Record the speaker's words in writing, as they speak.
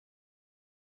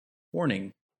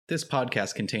Warning, this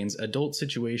podcast contains adult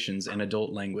situations and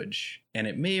adult language, and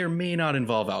it may or may not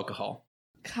involve alcohol.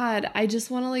 God, I just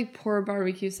want to pour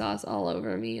barbecue sauce all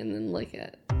over me and then lick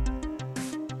it.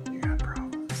 You got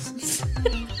problems.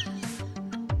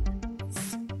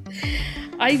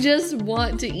 I just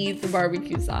want to eat the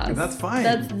barbecue sauce. That's fine.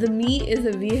 The meat is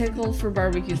a vehicle for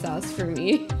barbecue sauce for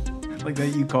me. Like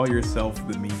that you call yourself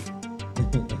the meat.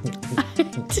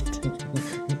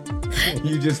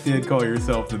 You just did call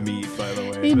yourself the meat, by the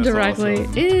way. Indirectly. That's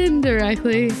awesome.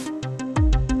 Indirectly.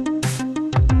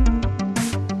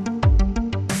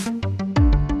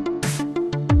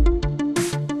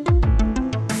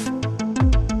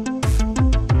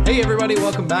 Hey everybody,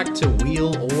 welcome back to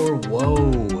Wheel or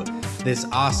Woe, this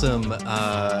awesome,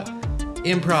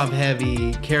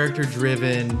 improv-heavy,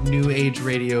 character-driven, new age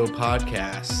radio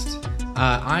podcast.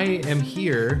 I am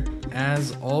here,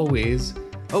 as always.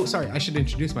 Oh, sorry, I should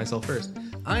introduce myself first.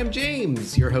 I'm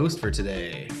James, your host for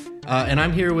today. And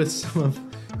I'm here with some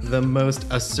of the most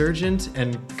assurgent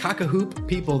and cock-a-hoop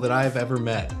people that I've ever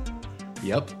met.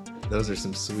 Yep, those are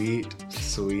some sweet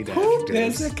adjectives.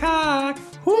 There's a cock.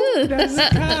 Who does a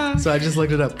cock? So I just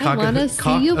looked it up. I wanna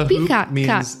see you Cock-a-hoop peacock,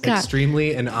 means cock.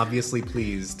 extremely and obviously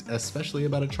pleased, especially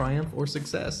about a triumph or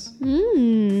success.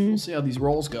 We'll see how these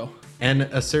rolls go. And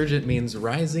assurgent means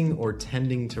rising or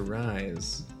tending to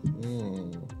rise.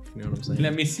 You know what I'm saying?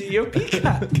 Let me see your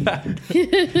peacock.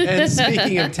 And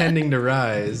speaking of tending to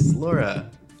rise,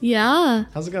 Laura, Yeah,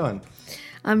 how's it going?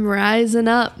 I'm rising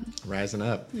up. Rising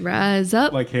up. Rise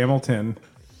up. Like Hamilton.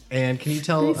 And can you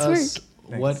tell Nice us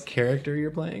work. what character you're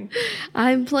playing?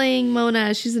 I'm playing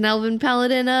Mona. She's an elven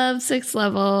paladin of 6th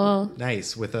level.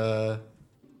 Nice, with a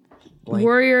blank.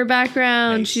 Warrior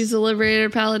background. Nice. She's a liberator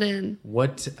paladin.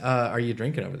 What are you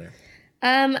drinking over there?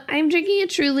 I'm drinking a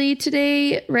Truly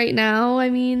today, right now.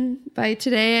 I mean, by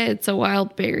today, it's a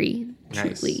wild berry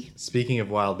Nice. Truly. Speaking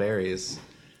of wild berries,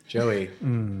 Joey,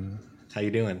 how you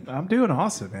doing? I'm doing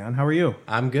awesome, man. How are you?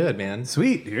 I'm good, man.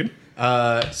 Sweet, dude.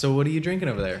 So what are you drinking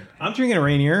over there? I'm drinking a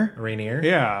Rainier. Rainier?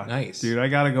 Yeah. Nice. Dude, I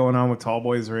got it going on with Tall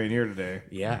Boys Rainier today.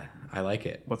 Yeah, I like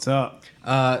it. What's up?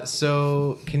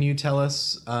 So can you tell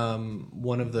us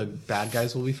one of the bad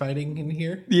guys we'll be fighting in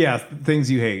here? Yeah, things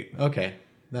you hate. Okay,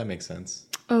 that makes sense.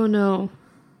 Oh, no.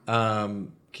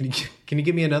 Can you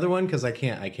give me another one? Because I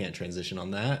can't transition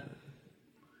on that.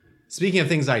 Speaking of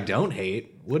things I don't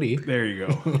hate, Woody, There you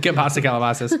go. Get pasta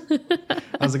calabasas.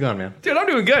 how's it going, man? Dude, I'm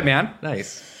doing good, man.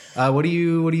 Nice. What are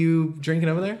you drinking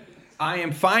over there? I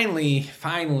am finally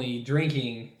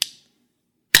drinking.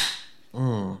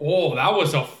 Oh, that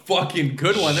was a fucking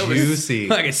good one. There was Juicy.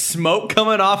 like a smoke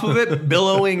coming off of it,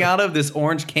 billowing out of this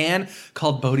orange can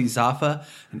called Bodhisattva,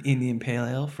 an Indian pale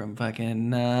ale from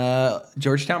fucking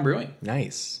Georgetown Brewing.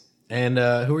 Nice. And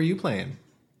who are you playing?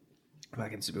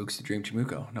 Fucking Sabuks to Dream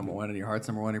Chimuko. Number one in your hearts,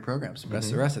 number one in your programs. Best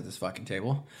of the rest at this fucking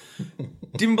table.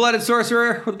 Demon-blooded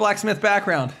sorcerer with a blacksmith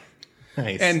background.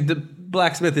 Nice. And the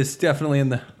blacksmith is definitely in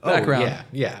the background.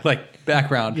 yeah. Like,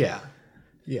 background. yeah.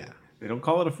 They don't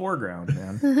call it a foreground,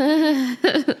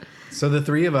 man. So the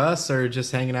three of us are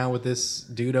just hanging out with this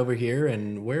dude over here,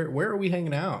 and where are we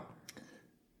hanging out?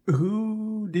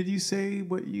 Who did you say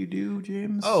what you do,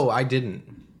 James? Oh, I didn't.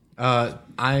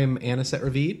 I'm Aniset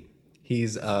Ravid.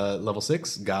 He's level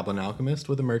 6 goblin alchemist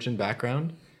with a merchant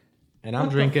background, and I'm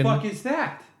drinking. What the fuck is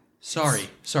that? Sorry,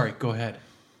 go ahead.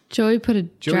 Joey put a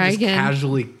Joey just dragon.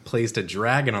 casually placed a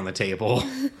dragon on the table,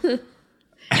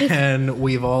 and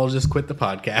we've all just quit the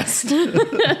podcast.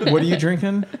 What are you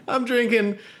drinking? I'm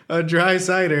drinking a dry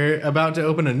cider, about to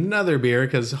open another beer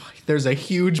because there's a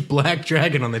huge black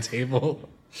dragon on the table.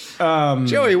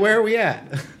 Joey, where are we at?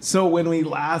 So when we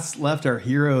last left our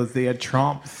heroes, they had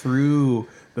tromped through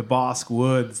the Bosque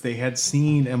Woods. They had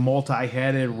seen a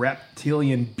multi-headed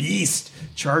reptilian beast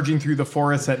charging through the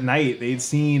forest at night. They'd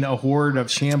seen a horde of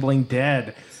shambling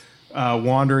dead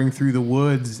wandering through the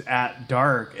woods at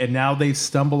dark. And now they've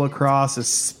stumbled across a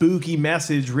spooky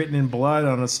message written in blood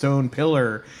on a stone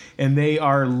pillar. And they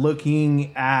are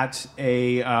looking at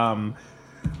a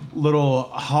little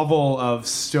hovel of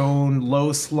stone,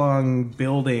 low-slung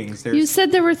buildings. You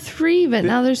said there were 3, but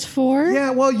now there's 4?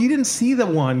 Yeah, well, you didn't see the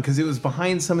one because it was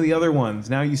behind some of the other ones.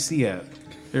 Now you see it.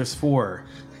 There's 4.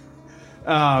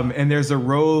 And there's a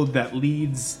road that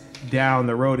leads down.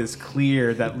 The road is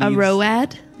clear. That leads, A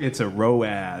road? It's a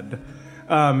road.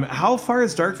 How far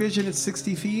is dark vision? It's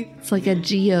 60 feet? It's like a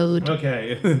geode.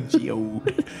 Okay.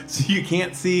 Geode. So you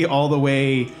can't see all the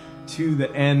way to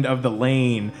the end of the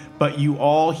lane, but you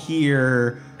all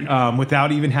hear,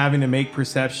 without even having to make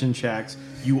perception checks,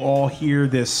 you all hear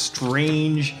this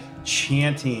strange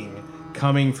chanting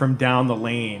coming from down the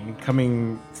lane,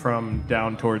 coming from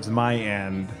down towards my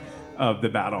end. of the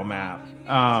battle map.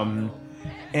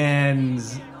 And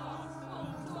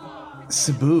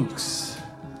Sabooks,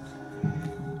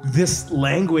 this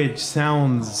language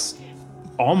sounds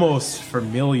almost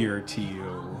familiar to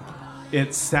you.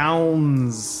 It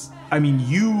sounds, I mean,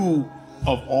 you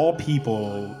of all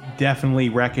people definitely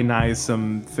recognize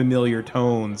some familiar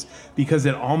tones because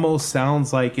it almost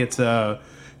sounds like it's a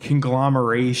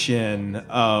conglomeration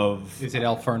of. Is it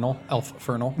Elfernal?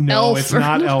 Elfernal? No, it's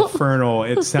not Elfernal.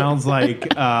 Elfernal. It sounds like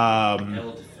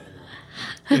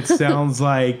it sounds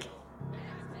like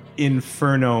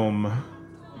Infernome.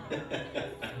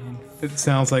 It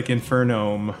sounds like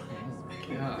Infernome.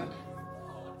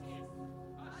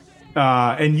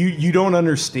 And you don't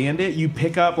understand it. You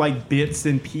pick up like bits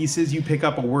and pieces. You pick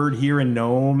up a word here in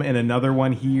gnome and another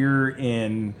one here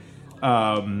in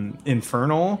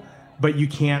infernal, but you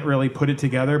can't really put it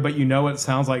together. But you know it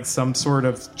sounds like some sort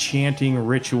of chanting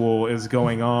ritual is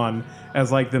going on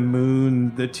as like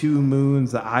the two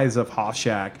moons, the eyes of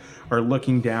Hoshak, are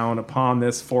looking down upon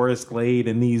this forest glade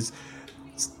and these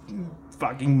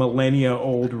fucking millennia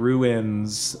old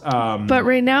ruins. But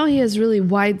right now he has really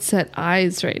wide set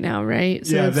eyes right now, right?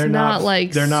 So Yeah, it's they're not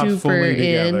like they're not super fully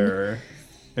in. together.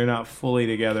 They're not fully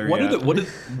together What yet. what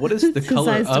is the His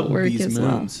color eyes don't of work these as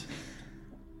well. moons?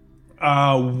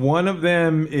 One of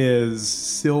them is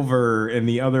silver and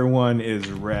the other one is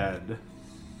red.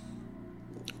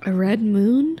 A red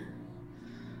moon?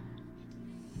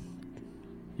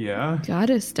 Yeah.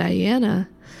 Goddess Diana.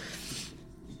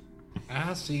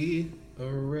 I see a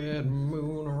red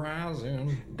moon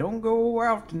rising. Don't go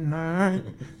out tonight.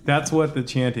 That's what the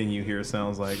chanting you hear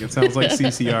sounds like. It sounds like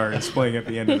CCR is playing at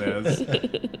the end of this.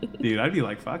 Dude, I'd be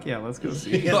like, fuck yeah, let's go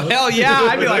see. Oh, hell yeah!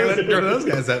 I'd be like, What are those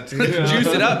guys up to? juice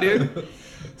it up, dude.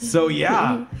 So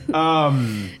yeah.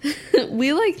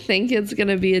 We like think it's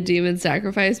gonna be a demon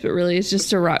sacrifice, but really it's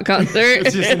just a rock concert.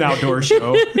 It's just an outdoor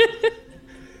show.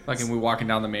 Fucking, we walking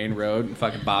down the main road, and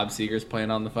fucking Bob Seger's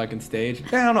playing on the fucking stage.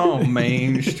 Down on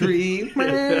Main Street.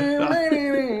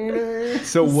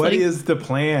 So what like- is the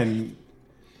plan?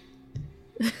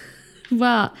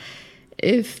 Well,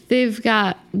 if they've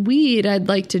got weed, I'd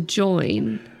like to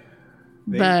join.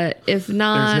 But if There's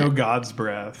not, no God's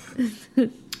breath.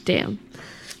 damn.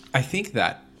 I think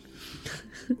that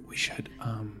we should,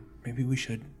 maybe we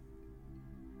should.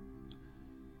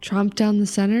 Tromp down the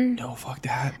center? No, fuck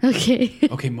that. Okay.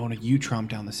 Okay, Mona, you tromp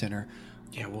down the center.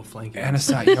 Yeah, we'll flank you. And a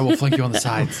side. Yeah, we'll flank you on the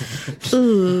sides.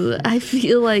 Ooh, I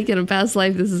feel like in a past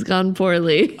life this has gone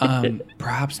poorly.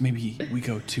 Perhaps maybe we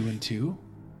go 2 and 2.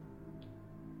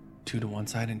 2 to one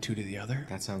side and 2 to the other.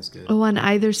 That sounds good. Oh, on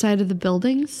either side of the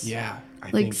buildings? Yeah.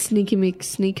 Like Sneaky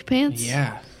McSneak Pants?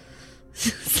 Yeah.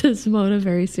 Says Mona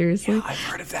very seriously. I've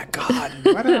heard of that god.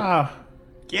 What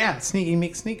yeah, Sneaky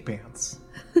McSneak Pants.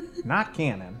 Not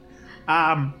canon.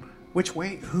 Which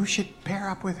way? Who should pair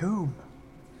up with whom?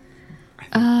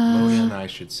 Mona and I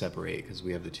should separate because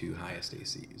we have the two highest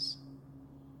ACs.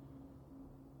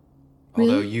 Really?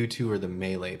 Although you two are the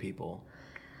melee people.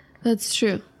 That's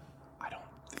true. I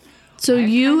don't. So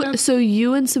you and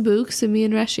Sabooks and me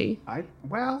and Reshi.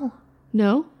 Well,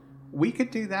 No? we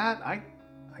could do that. I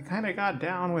kind of got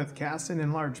down with casting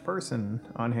enlarged person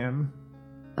on him.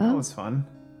 That Oh, was fun.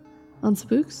 on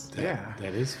Sabooks? Yeah.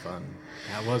 That is fun.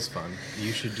 That was fun.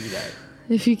 You should do that.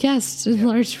 If you cast a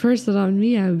large person on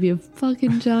me, I would be a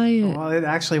fucking giant. Well, it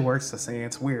actually works the same.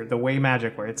 It's weird. The way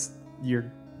magic works,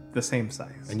 you're the same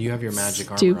size. And you have your magic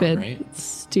Stupid. armor on, right?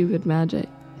 Stupid magic.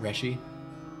 Reshi?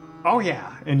 Oh,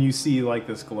 yeah. And you see, like,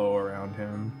 this glow around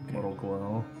him. Little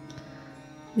glow.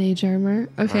 Mage armor.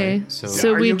 Okay. Alright, so-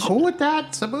 so Are we you cool with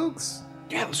that, Sabooks?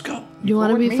 Yeah, let's go. you want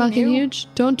to cool be with me, fucking Neil? huge?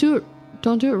 Don't do it.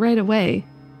 Don't do it right away.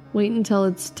 Wait until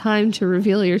it's time to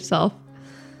reveal yourself.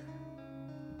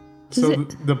 Does So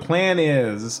it- the plan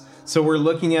is, so we're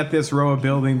looking at this row of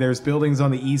building. There's buildings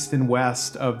on the east and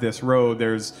west of this road.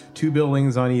 There's 2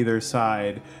 buildings on either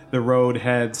side. The road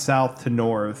heads south to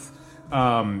north.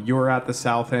 You're at the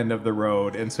south end of the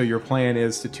road, and so your plan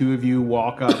is to 2 of you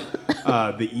walk up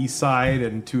the east side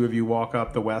and 2 of you walk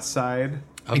up the west side.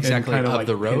 Exactly. And kinda Of like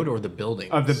the road pin- or the building?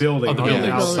 of the building, Of the on the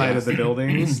buildings. outside of the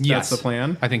buildings. Yes. That's the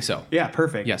plan. I think so. Yeah,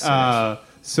 perfect. Yes,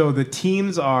 so the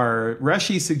teams are.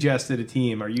 Reshi suggested a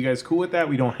team. Are you guys cool with that?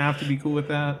 We don't have to be cool with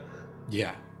that.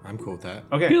 Yeah, I'm cool with that.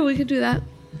 Okay. Yeah, we could do that.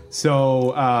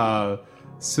 So,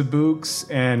 Sabooks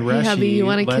and Hey, Reshi, hubby, you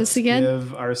wanna let's kiss again?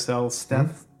 give ourselves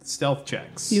stealth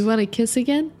checks. You want to kiss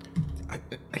again?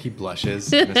 He blushes.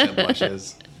 Mr.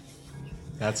 blushes.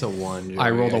 That's a 1. I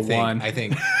rolled a think- 1. I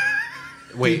think.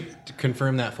 Wait,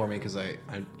 confirm that for me because I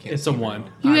can't. It's see a very 1.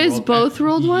 well. You I guys rolled- both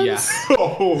rolled ones? Yeah.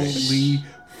 Holy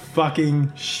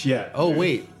fucking shit. Oh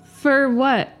wait, For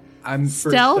what? I'm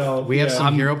Stealth? We have yeah.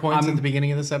 some hero points I'm- at the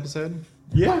beginning of this episode.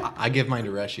 Yeah. I give mine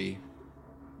to Reshi.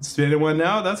 Spinning one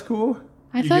now. That's cool.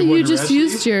 I You thought give one you to just Reshi?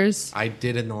 used yours. I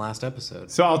did in the last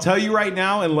episode. So I'll tell you right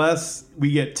now, unless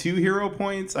we get 2 hero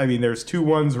points, I mean, there's 2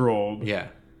 ones rolled. Yeah.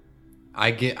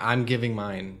 I'm giving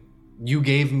mine. You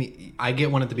gave me. I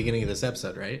get one at the beginning of this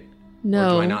episode, right?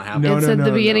 No. Or do I not have No, It's no, at no,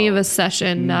 the beginning no. of a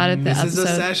session, not at the This episode. is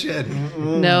a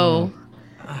session. No.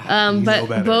 You know But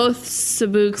better. both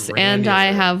Sabuks and I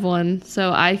Granular. have one,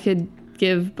 so I could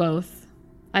give both.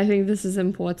 I think this is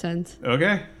important.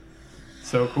 Okay.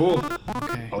 So cool.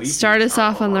 Okay. I'll eat Start us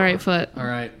off on the right foot. All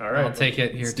right. All right. I'll take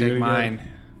it. Here, Let's do it take again. mine.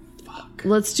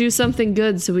 Let's do something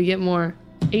good so we get more.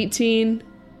 18.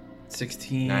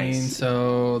 16. Nice.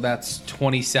 So that's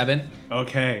 27.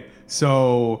 Okay.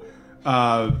 So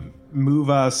move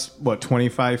us,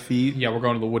 25 feet? Yeah, we're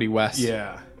going to the Woody West.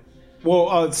 Yeah.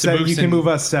 Well, so you can and- move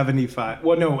us 75.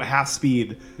 Well, no, half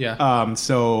speed. Yeah.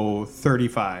 So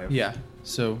 35. Yeah.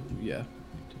 So, yeah.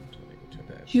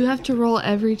 You have to roll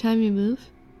every time you move?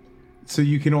 So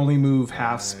you can only move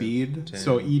half speed. 10,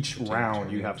 So each 15, round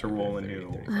 20, you have to roll a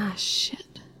new. 30. Ah,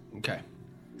 shit. Okay.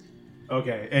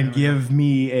 Okay, and give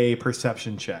me a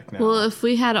perception check now. Well, if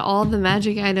we had all the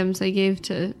magic items I gave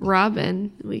to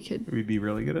Robin, we could. We'd be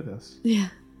really good at this. Yeah.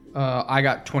 I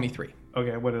got 23.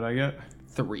 Okay, what did I get?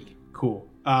 3. Cool.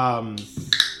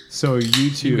 So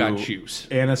you two, You got juice.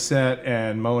 Anisette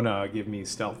and Mona, give me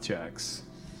stealth checks.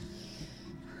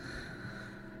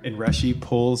 And Reshi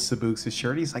pulls Sabuks'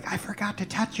 shirt. He's like, I forgot to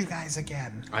touch you guys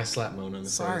again. I slap Mona in the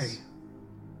Sorry. face.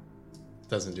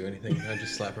 Doesn't do anything. I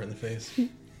just slap her in the face.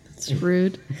 It's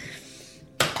rude.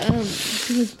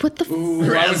 What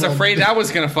the I was afraid that was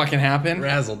going to fucking happen.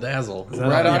 Razzle dazzle.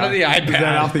 Right onto the iPad. Is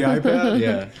that off the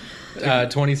iPad? Yeah.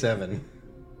 27.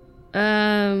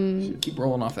 Keep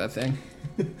rolling off that thing.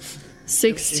 You can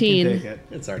 16. take it.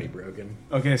 It's already broken.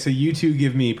 Okay, so you two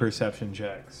give me perception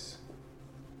checks.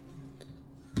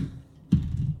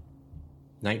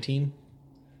 19.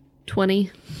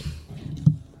 20.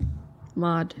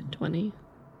 Mod 20.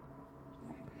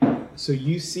 So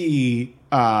you see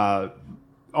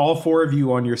all 4 of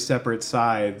you on your separate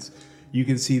sides. You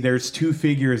can see there's 2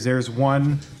 figures. There's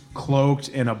one cloaked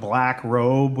in a black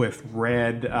robe with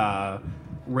red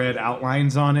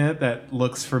outlines on it that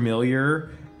looks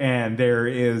familiar. And there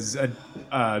is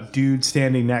a dude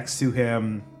standing next to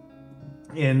him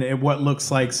in what looks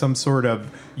like some sort of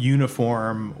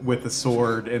uniform with a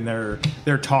sword, and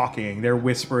they're talking, they're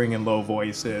whispering in low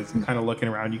voices and kind of looking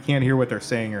around. You can't hear what they're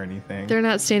saying or anything. They're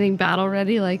not standing battle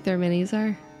ready like their minis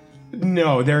are.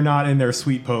 No, they're not in their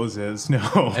sweet poses. No.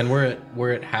 And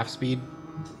we're at half speed.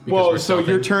 because Well, we're so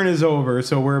your stealthing, turn is over.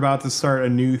 So we're about to start a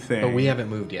new thing. but we haven't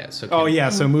moved yet. So Oh yeah.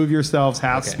 So move yourselves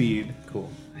half Okay. speed. cool.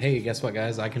 Hey, guess what,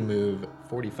 guys? I can move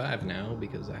 45 now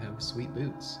because I have sweet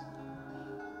boots.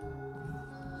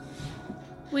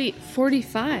 Wait,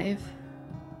 45?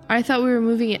 I thought we were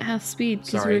moving at half speed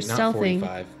because we Sorry, were not stealthing.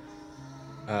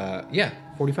 45. Yeah,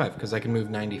 45 because I can move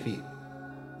 90 feet.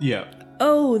 Yeah.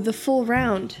 Oh, the full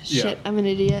round. Yeah. Shit, I'm an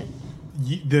idiot.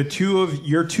 The two of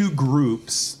your 2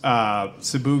 groups,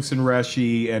 Sabuks and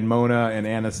Reshi and Mona and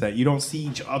Anisette, you don't see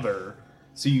each other,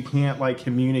 so you can't like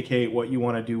communicate what you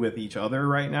want to do with each other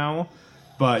right now.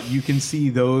 But you can see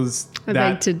those I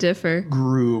that beg to differ.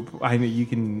 group. I know you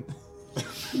can.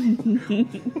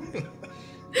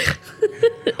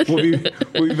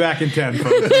 we'll be back in 10,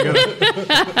 folks.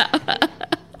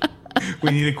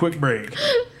 We need a quick break.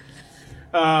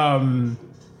 So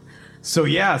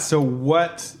yeah. So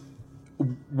what's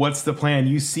the plan?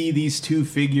 You see these 2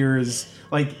 figures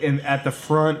like at the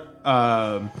front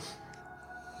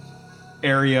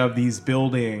area of these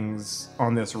buildings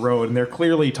on this road, and they're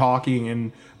clearly talking,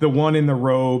 and the one in the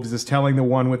robes is telling the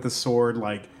one with the sword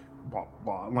like blah,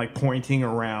 blah, like pointing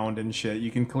around and shit. You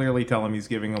can clearly tell him he's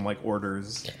giving them like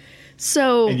orders,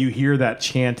 So, and you hear that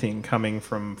chanting coming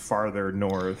from farther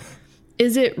north.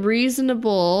 is it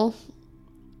reasonable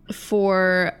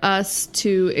for us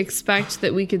to expect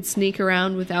that we could sneak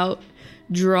around without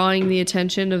drawing the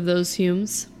attention of those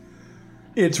Humes?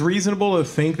 It's reasonable to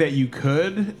think that you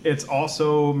could. It's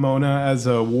also, Mona, as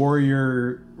a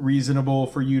warrior, reasonable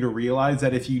for you to realize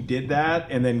that if you did that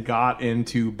and then got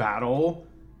into battle,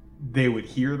 they would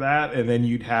hear that, and then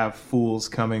you'd have fools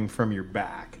coming from your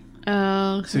back.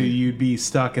 Oh, So you'd be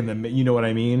stuck in the, you know what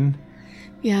I mean?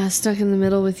 yeah, stuck in the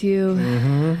middle with you.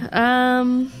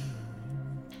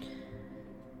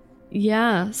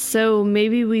 Yeah, so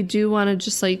maybe we do want to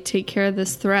just like take care of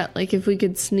this threat. Like if we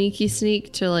could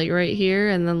sneak to like right here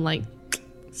and then like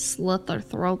slit their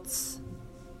throats.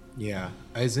 Yeah.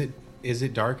 Is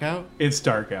it dark out? It's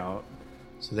dark out.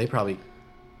 So they probably.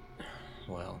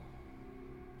 Well,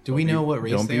 Do we know what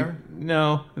race Don't they be- are?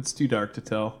 No, it's too dark to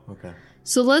tell. Okay.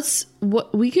 So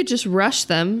we could just rush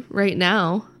them right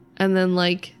now, and then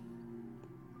like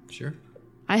Sure.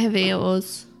 I have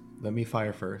AOs. Let me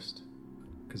fire first,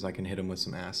 because I can hit him with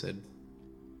some acid.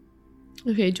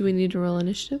 Okay, do we need to roll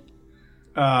initiative?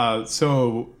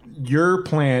 So your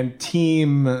plan,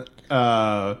 Team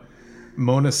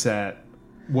Monaset,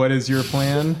 what is your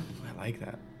plan? I like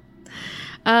that.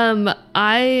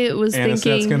 I was Aniset's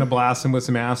thinking. going to blast him with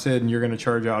some acid, and you're going to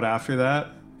charge out after that?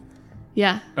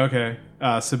 Yeah. Okay.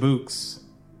 Sabuks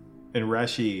and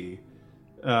Reshi.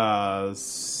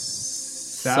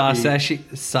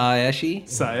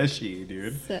 Saeshi,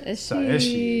 dude.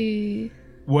 Saeshi.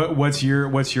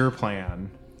 What's your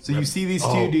plan? So you see these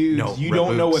two dudes, no, you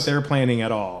don't know Rabooks. what they're planning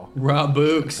at all.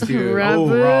 Rabooks, dude.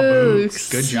 Rabooks.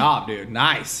 Good job, dude.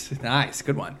 Nice.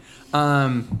 Good one.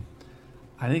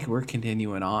 I think we're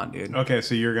continuing on, dude. Okay,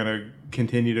 so you're gonna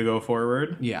continue to go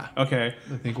forward? Yeah. Okay.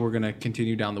 I think we're going to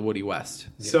continue down the Woody West.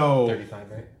 So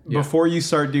 35, right? before you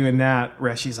start doing that,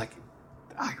 Reshi's like,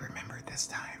 I remember this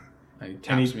time. He And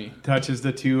taps he me. touches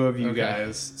the two of you Okay.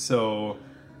 guys. So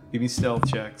give me stealth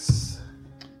checks.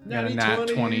 Got a nat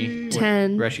 20.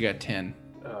 10. Reshi got 10.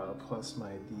 Plus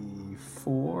my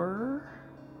D4.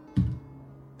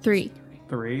 3.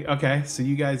 3. Okay, so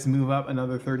you guys move up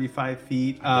another 35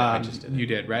 feet. You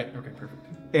did, right? Okay, perfect.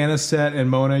 Aniset and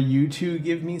Mona, you two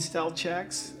give me stealth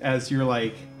checks as you're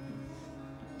like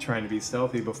trying to be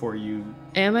stealthy before you.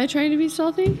 Am I trying to be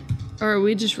stealthy? Or are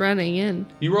we just running in?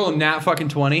 You roll a nat fucking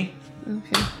 20.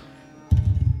 Okay.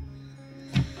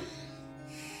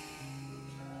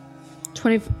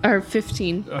 20 or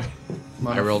 15.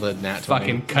 I rolled a nat 20.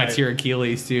 Fucking cuts Right. your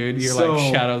Achilles, dude. You're So-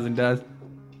 like shadows and dust.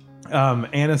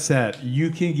 Aniset, you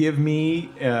can give me.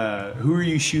 Who are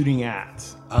you shooting at?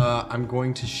 I'm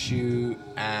going to shoot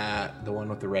at the one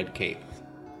with the red cape.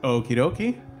 Okie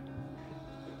dokie.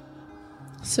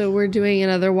 So we're doing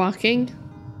another walking.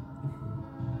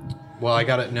 Well, I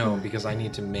gotta no because I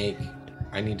need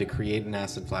to create an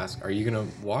acid flask. Are you gonna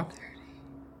walk?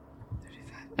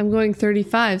 I'm going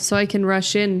 35 so I can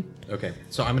rush in. Okay,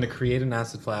 so I'm gonna create an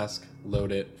acid flask,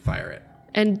 load it, fire it.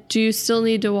 And do you still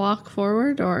need to walk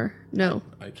forward or no?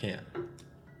 I can't.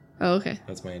 Oh, okay.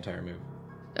 That's my entire move.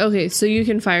 Okay, so you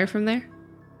can fire from there?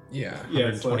 Yeah, Yeah,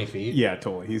 120 feet. Yeah,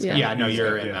 totally. He's Yeah. Yeah, no, he's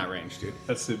you're got- in yeah. that range, dude.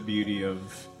 That's the beauty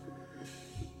of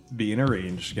being a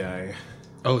ranged guy.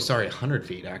 Oh, sorry, 100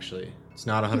 feet actually. It's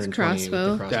not 120 with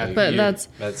crossbow. the crossbow. But You- that's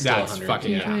that's still that's 100.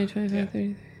 fucking- Yeah. 20, 25,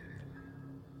 30.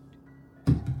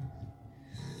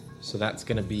 So that's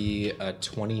gonna be a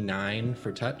 29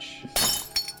 for touch.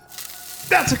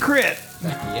 That's a crit.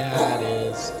 Yeah, it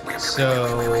is.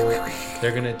 So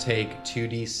they're gonna take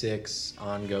 2d6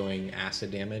 ongoing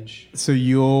acid damage. So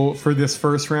you'll for this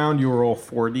first round you'll roll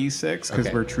 4d6 because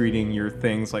Okay. we're treating your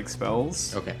things like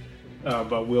spells. Okay.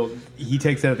 But he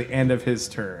takes it at the end of his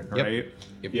turn, Yep. right?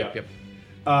 Yep. Yeah. Yep.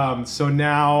 Yep. So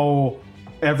now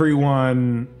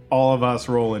everyone, all of us,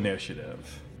 roll initiative.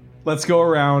 Let's go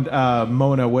around.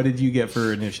 Mona, what did you get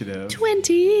for initiative?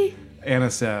 20.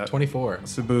 Aniset, 24.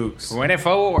 Sabuks.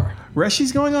 24.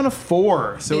 Reshi's going on a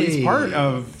 4, so he's Hey. part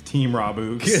of Team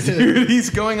Rabooks. Dude, he's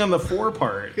going on the 4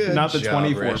 part, Good not the job,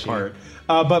 24 Reshi. part.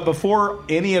 But before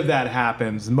any of that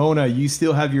happens, Mona, you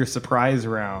still have your surprise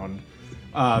round.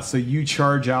 So you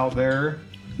charge out there.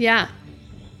 Yeah.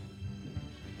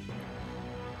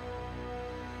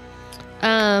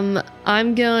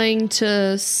 I'm going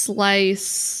to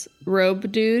slice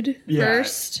Robe Dude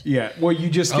first. Yeah. Well, you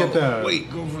just get the.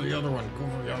 wait, go for the other one. Go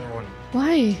for the other one.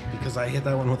 Why? Because I hit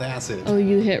that one with acid. Oh,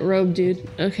 you hit Robe Dude.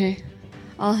 Okay.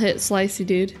 I'll hit Slicey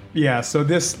Dude. Yeah. So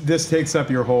this takes up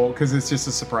your whole because it's just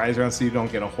a surprise round, so you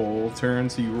don't get a whole turn.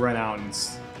 So you run out and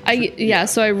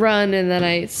So I run and then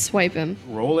I swipe him.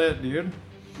 roll it, dude,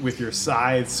 with your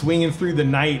scythe, swinging through the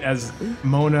night as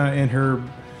Mona in her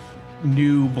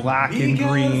new black and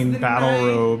green battle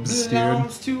robes, dude.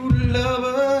 To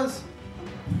lovers.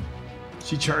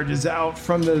 She charges out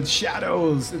from the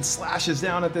shadows and slashes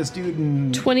down at this dude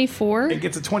and 24. it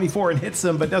gets a 24 and hits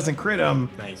him, but doesn't crit him.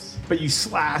 Nice. But you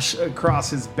slash across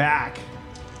his back.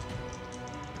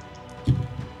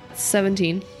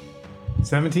 17.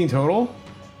 17 total.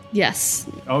 Yes.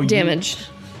 Oh, Damage.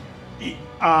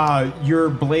 Your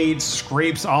blade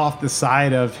scrapes off the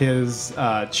side of his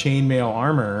chainmail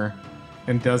armor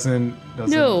and doesn't.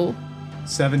 No.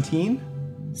 17.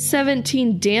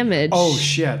 17 damage. Oh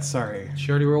shit! Sorry. She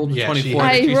already rolled a Yeah, 24. she- that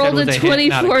I she said rolled was a hit,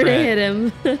 not 24 to crit. hit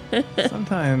him.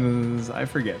 Sometimes I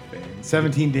forget things.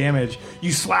 17 damage.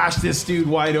 You slash this dude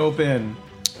wide open.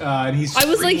 And he I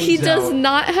was like, he screams does out.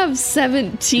 not have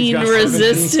 17 He's got 17,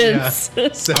 resistance. Yeah.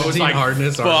 17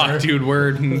 hardness Fuck, armor. dude,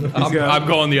 got- I'm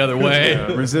going the other way.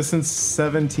 Resistance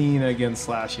 17 against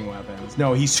slashing weapons.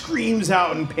 No, he screams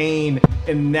out in pain,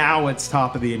 and now it's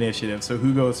top of the initiative. So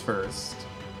who goes first?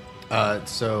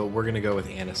 So we're gonna go with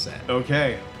Aniset.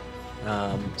 Okay.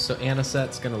 So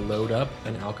Aniset's gonna load up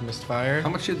an Alchemist Fire. How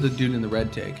much did the dude in the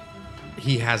red take?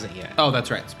 He hasn't yet. Oh,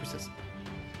 that's right. It's persistent.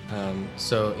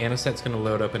 So Aniset's gonna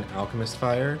load up an Alchemist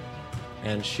Fire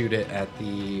and shoot it at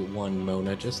the one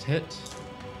Mona just hit.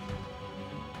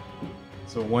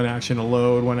 So one action to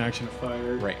load, one action to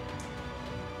fire. Right.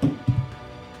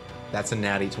 That's a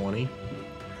natty 20.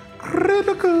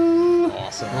 Critical.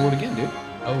 Awesome. Roll it again, dude.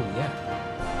 Oh, yeah.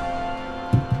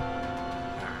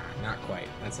 Not quite.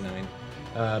 That's a 9.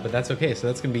 But that's okay. So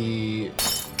that's going to be...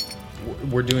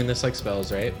 We're doing this like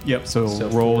spells, right? Yep. So, So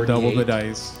roll double the 48.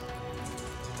 dice.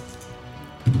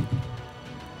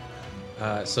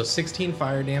 So 16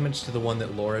 fire damage to the one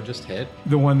that Laura just hit.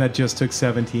 The one that just took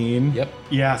 17. Yep.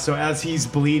 Yeah, so as he's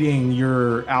bleeding,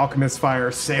 your alchemist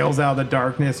fire sails out of the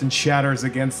darkness and shatters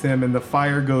against him, and the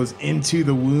fire goes into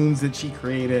the wounds that she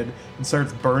created and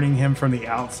starts burning him from the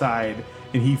outside,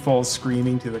 and he falls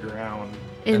screaming to the ground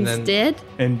And then- Instead,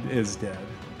 and is dead.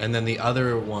 And then the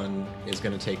other one is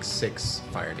going to take 6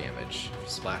 fire damage,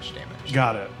 splash damage.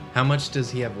 Got it. How much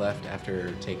does he have left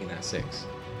after taking that 6?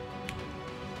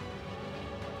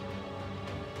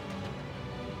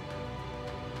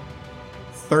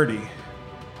 $30.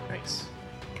 Nice.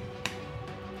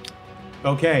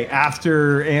 Okay,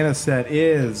 after Aniset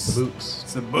is Books.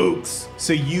 Sabooks.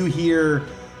 So you hear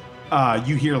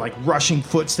like rushing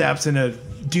footsteps and a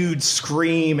dude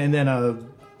scream, and then a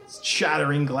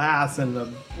shattering glass and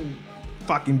a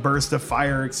fucking burst of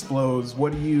fire explodes.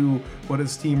 What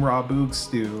does Team Raw Books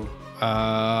do?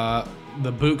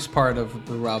 The Books part of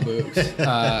the Raw Books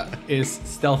is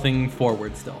stealthing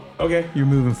forward still. Okay, you're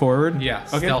moving forward. Yeah,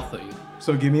 Okay. stealthy.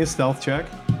 So give me a stealth check.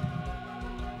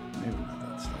 Maybe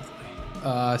not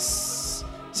that stealthily.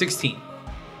 16.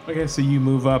 Okay, so you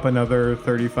move up another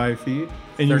 35 feet.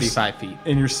 And 35 feet.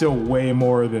 And you're still way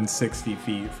more than 60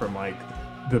 feet from like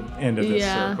the end of this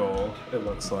Yeah. circle, it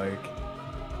looks like.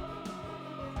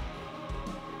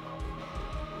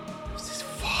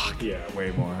 Fuck. Yeah,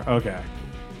 way more. Okay.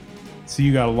 So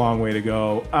you got a long way to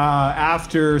go.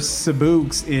 After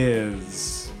Sabooks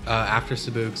is After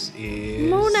Sabooks is...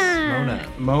 Mona.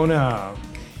 Mona.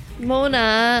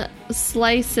 Mona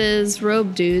slices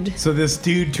Robe Dude. So this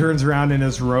dude turns around in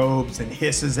his robes and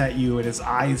hisses at you, and his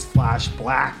eyes flash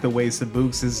black the way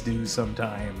Sabookses do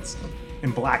sometimes.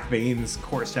 And black veins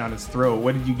course down his throat.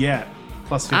 What did you get?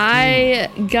 Plus 15. I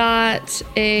got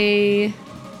a.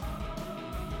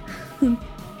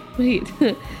 Wait.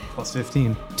 Plus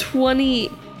 15.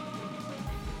 20.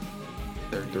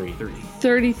 33.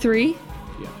 33?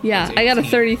 Yeah, I got a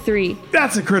 33.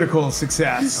 That's a critical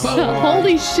success.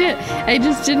 Holy shit. I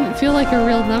just didn't feel like a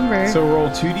real number. So roll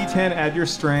 2d10, add your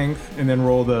strength, and then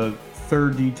roll the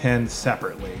third d10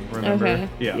 separately. Remember? okay.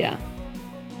 Yeah.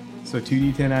 So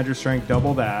 2d10, add your strength,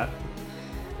 double that.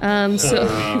 So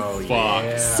Oh,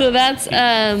 yeah. so that's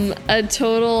a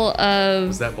total of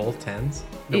Was that both 10s?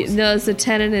 no, it's a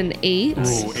 10 and an 8 Ooh,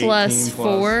 plus 18 plus.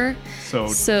 4. So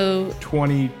So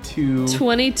 22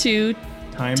 22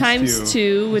 times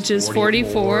 2, which is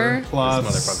 44. plus.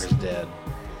 This motherfucker's dead.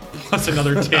 Plus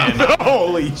another 10.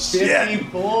 Holy shit!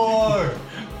 54!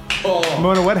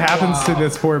 Mona, what happens to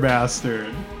this poor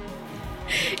bastard?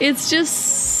 It's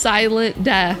just silent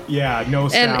death. Yeah, no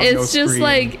sound, And it's no just scream.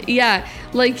 like, yeah,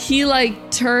 like he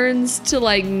like turns to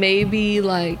like maybe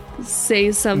like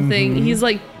say something. Mm-hmm. He's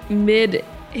like mid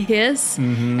hiss,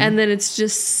 and then it's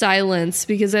just silence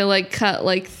because I like cut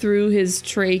like through his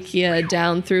trachea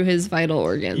down through his vital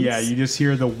organs. Yeah, you just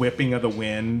hear the whipping of the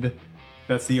wind.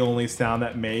 That's the only sound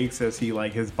that makes as he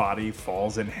like his body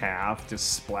falls in half,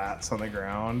 just splats on the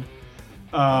ground.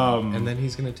 And then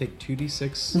he's going to take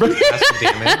 2d6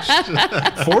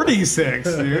 acid damage.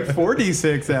 46, dude.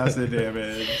 46 acid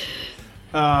damage.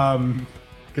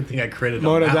 Good thing I critted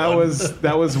Mona, on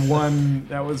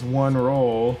that was one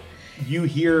roll. You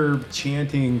hear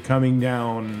chanting coming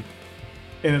down,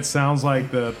 and it sounds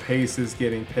like the pace is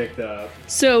getting picked up.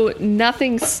 So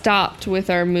nothing stopped with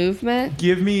our movement.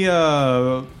 Give me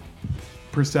a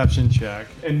perception check.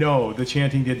 And no, the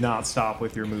chanting did not stop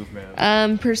with your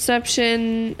movement.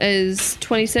 Perception is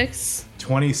 26.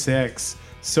 26.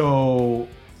 So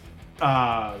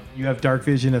you have dark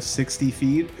vision of 60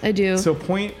 feet. I do. So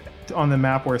point on the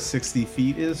map where 60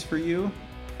 feet is for you.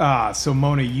 So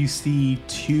Mona, you see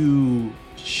two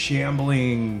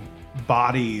shambling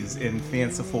bodies in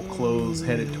fanciful clothes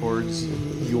headed towards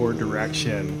your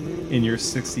direction in your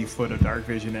 60 foot of dark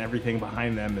vision. Everything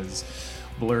behind them is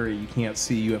blurry. You can't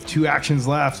see. You have 2 actions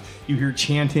left. You hear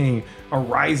chanting, a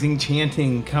rising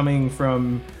chanting coming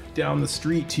from down the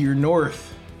street to your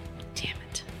north. Damn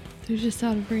it. They're just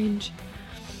out of range.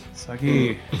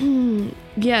 Saki.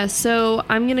 Yeah, so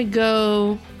I'm gonna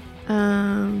go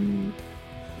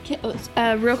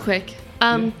real quick.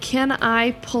 Can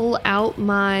I pull out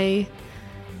my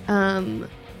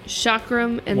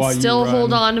chakram and While you still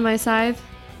hold run. on to my scythe?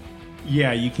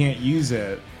 Yeah, you can't use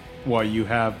it while you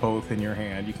have both in your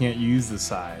hand. You can't use the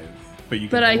scythe, but you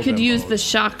can But I hold could them use both. the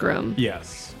chakram.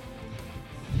 Yes.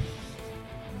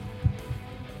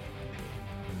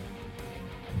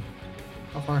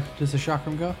 How far does the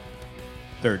chakram go?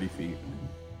 30 feet.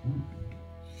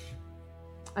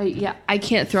 I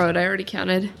can't throw it. I already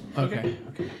counted. Okay.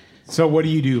 So what do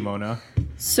you do, Mona?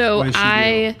 So What does she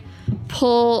I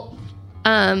pull.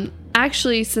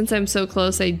 Actually, since I'm so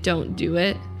close, I don't do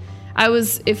it.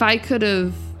 If I could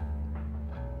have.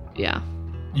 Yeah.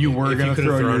 You were If you going to could've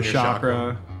throw thrown your your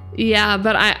chakra. Yeah,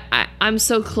 but I'm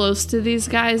so close to these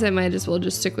guys, I might as well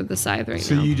just stick with the scythe right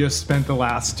So now. you just spent your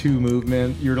last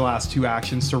 2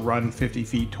 actions to run 50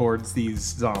 feet towards these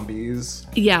zombies.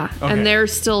 Yeah, Okay. and they're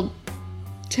still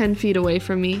 10 feet away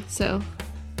from me, so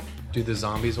Do the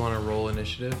zombies want to roll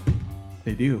initiative?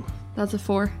 They do. that's a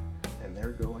 4. And they're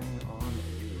going on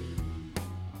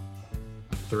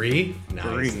 3? Nice.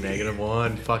 Three.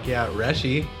 -1. Fuck yeah,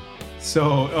 Reshi.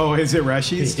 So, is it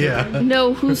Reshi's turn? Yeah.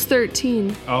 No, who's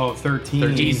 13? Oh, 13.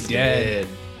 13's dead.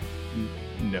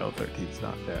 No, 13's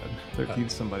not dead.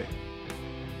 13's somebody.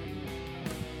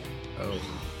 Oh.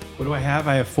 What do I have?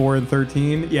 I have 4 and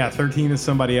 13. Yeah, 13 is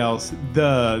somebody else.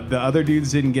 The other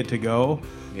dudes didn't get to go.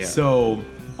 Yeah. So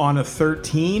on a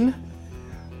 13,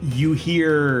 you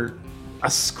hear a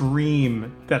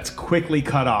scream that's quickly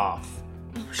cut off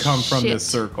come from shit. this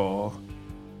circle.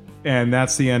 And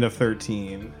that's the end of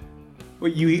 13. Well,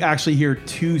 you actually hear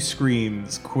 2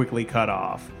 screams quickly cut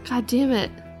off. God damn it.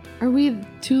 Are we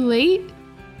too late?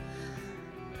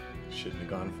 Shouldn't have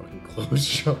gone fucking close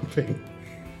jumping.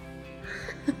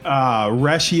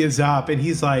 Reshi is up and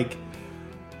he's like,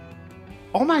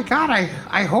 oh my god,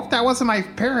 I hope that wasn't my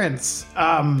parents.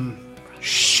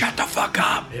 Shut the fuck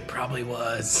up. It probably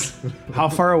was. How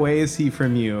far away is he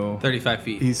from you? 35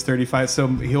 feet. He's 35, so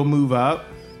he'll move up.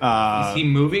 Is he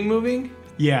moving?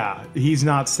 Yeah, he's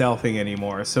not stealthing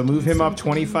anymore. So move him up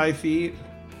 25 feet.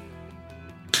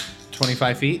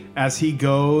 25 feet? As he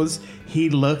goes, he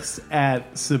looks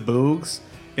at Sabugs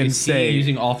and Is he say,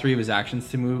 using all 3 of his actions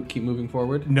to keep moving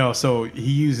forward? no, so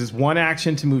he uses 1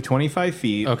 action to move 25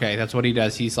 feet. Okay, that's what he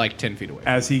does. He's like 10 feet away.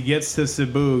 As he gets to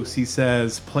Sabugs, he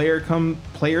says, players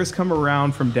come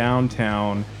around from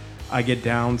downtown. I get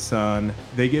down, son.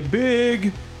 They get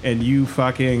big. And you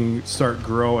fucking start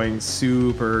growing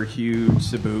super huge,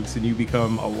 Sabugs, and you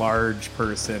become a large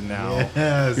person now.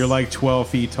 Yes. You're like 12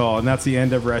 feet tall, and that's the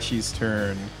end of Reshi's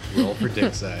turn. Roll for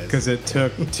dick size. Because it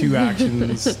took 2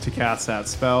 actions to cast that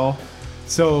spell.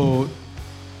 So,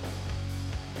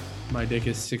 My dick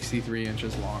is 63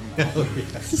 inches long.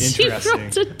 She Interesting.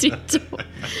 rolled a d20.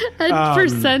 A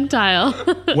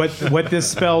percentile. what this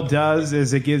spell does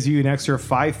is it gives you an extra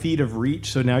 5 feet of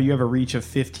reach, so now you have a reach of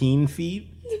 15 feet.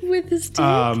 With his dick.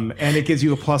 And it gives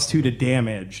you a +2 to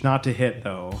damage, not to hit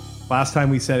though. Last time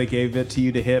we said it gave it to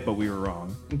you to hit, but we were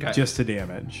wrong. Okay. Just to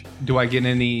damage. Do I get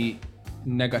any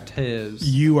negatives?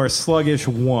 You are sluggish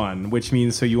 1, which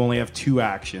means so you only have 2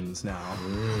 actions now.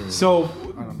 So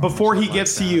before he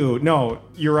gets to you, no,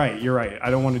 you're right. I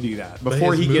don't want to do that.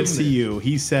 Before his he gets to movement. you,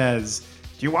 he says,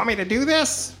 "Do you want me to do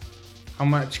this?" How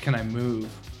much can I move?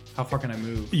 How far can I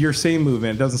move? Your same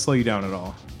movement doesn't slow you down at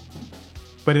all,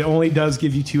 but it only does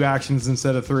give you 2 actions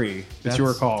instead of 3. It's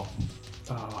your That's- call.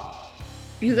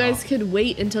 You guys could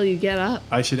wait until you get up.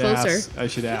 I should closer. ask. I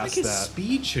should I ask think his that.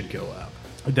 speed should go up.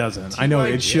 It doesn't. I know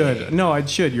it TYJ. should. No, it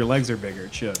should. Your legs are bigger.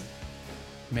 It should.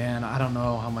 Man, I don't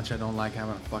know how much I don't like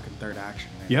having a fucking third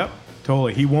action. Right Yep.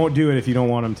 Totally. He won't do it if you don't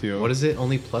want him to. What is it?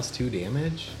 Only +2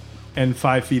 damage? And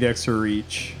 5 feet extra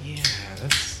reach. Yeah,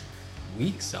 that's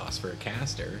weak sauce for a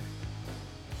caster.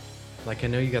 Like, I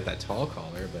know you got that tall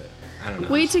collar, but I don't know.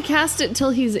 Wait to cast it till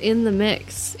he's in the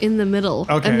mix, in the middle,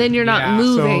 Okay. and then you're not Yeah,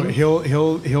 moving.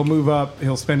 So he'll move up.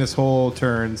 He'll spend his whole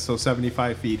turn. So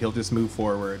 75 feet. He'll just move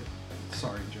forward.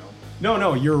 Sorry, Joe.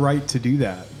 No. You're right to do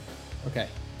that. Okay.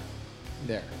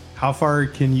 There. How far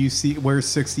can you see? Where's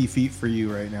 60 feet for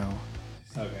you right now?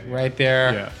 Right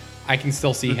there. Yeah. I can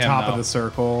still see The him. top though. of the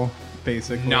circle,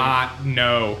 basically.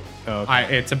 No.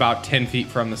 Okay. It's about 10 feet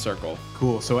from the circle.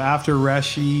 Cool. So after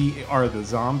Reshi are the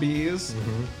zombies.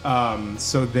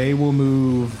 So they will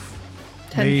move.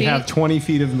 10 they feet? have 20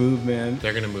 feet of movement.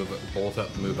 They're gonna move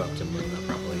up to Mona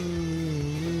probably.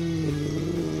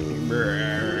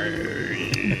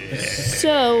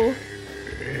 So,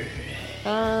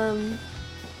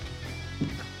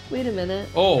 wait a minute.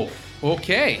 Oh,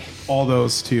 okay. All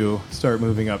those two start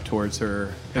moving up towards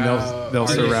her, and they'll Are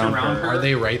they surround surround her. her? Are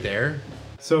they right there?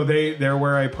 So they're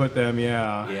where I put them.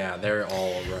 Yeah. Yeah, they're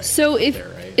all right. So if there,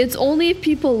 right? it's only if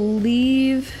people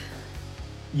leave.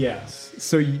 Yes.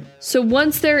 So So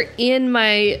once they're in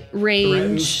my Threatened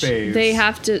range, space. they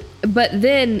have to. But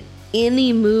then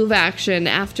any move action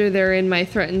after they're in my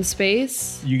threatened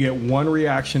space. you get one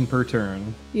reaction per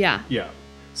turn. Yeah. Yeah.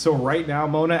 So right now,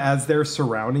 Mona, as they're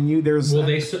surrounding you, there's Will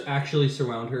they actually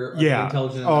surround her? Are they yeah.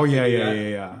 intelligent Oh enough to yeah, do yeah, that? yeah,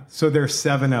 yeah. So there's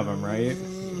 7 of them, right?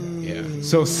 yeah.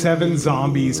 So 7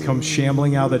 zombies come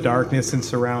shambling out of the darkness and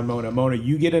surround Mona. Mona,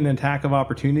 you get an attack of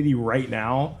opportunity right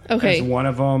now. Okay. As one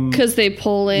of them. Because they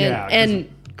pull in Yeah, 'cause- and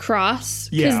cross.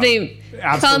 Because Yeah, they come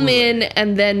absolutely. in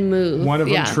and then move. One of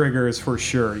them yeah. triggers for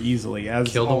sure easily. As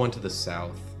Kill the one to the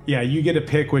south. Yeah, you get to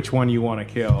pick which one you want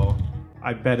to kill.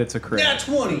 I bet it's a crit.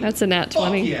 20. That's a nat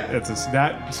 20. Yeah. It's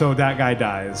so that guy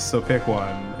dies. So pick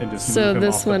one and just So move him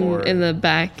this off the one board. in the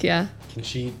back, yeah. Can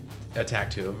she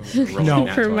attack 2 of them? Roll No. a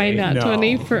nat For my 20? nat No,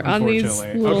 20 for on these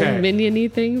unfortunately. little Okay. minion-y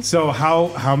things. So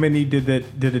how many did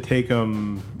it take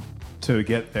them to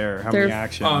get there? How many There-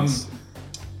 actions?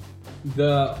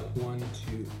 The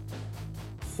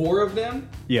 4 of them.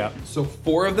 Yeah. So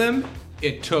 4 of them,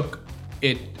 it took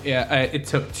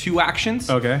 2 actions.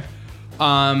 Okay.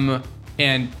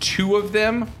 And 2 of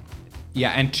them,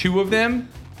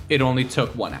 it only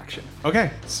took 1 action.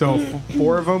 Okay. So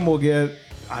 4 of them will get.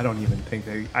 I don't even think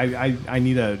they. I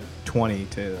need a 20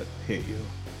 to hit you.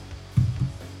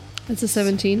 That's a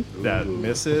 17. That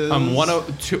misses.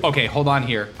 102. Okay, hold on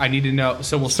here. I need to know.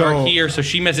 So we'll start So- here. So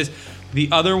she misses. The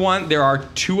other one, there are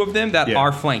 2 of them that Yeah.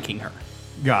 are flanking her.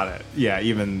 Got it. Yeah.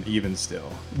 Even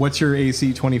still. What's your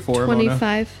AC? 24. Mona?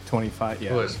 25. 25.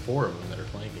 Yeah. Oh, there's 4 of them that are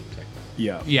flanking technically.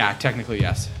 Yeah. Yeah, technically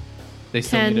yes. They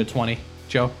still 10. need a 20.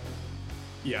 Joe.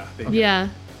 Yeah. Yeah.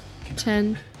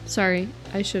 10. Sorry,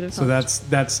 I should have. So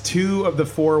that's 2 of the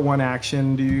 4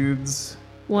 1-action dudes.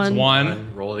 one. 1,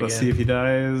 Roll it again. Let's see if he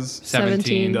dies.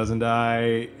 17, Doesn't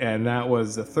die, and that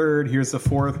was the 3rd. Here's the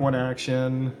 4th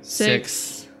 1-action.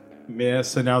 6. Miss.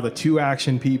 So now the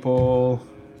 2-action people.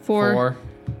 4.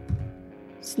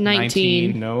 It's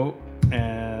 19. Nope.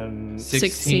 And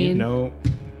 16. nope.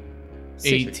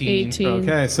 18.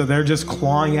 Okay, so they're just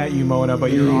clawing at you, Mona,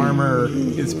 but your armor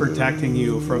is protecting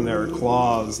you from their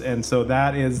claws, and so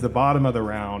that is the bottom of the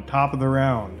round. Top of the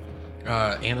round.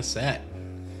 Anisette.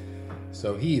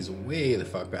 So he's way the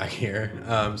fuck back here.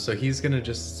 So he's gonna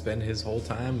just spend his whole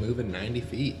time moving 90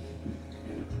 feet.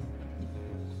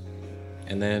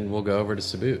 And then we'll go over to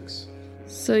Sabuks.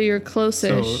 So you're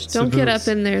close-ish. So, Don't get Sabuks, up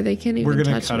in there. They can't even We're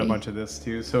gonna touch cut me. a bunch of this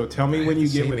too. So tell me when you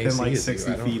get Same within AC like as you,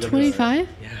 60 I don't- feet of 25?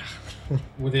 Yeah.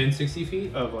 Within 60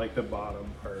 feet? of like the bottom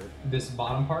part. This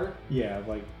bottom part? Yeah,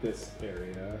 like this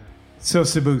area. So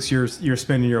Sabuks, you're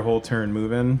spending your whole turn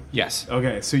moving. Yes.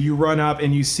 Okay, so you run up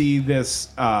and you see this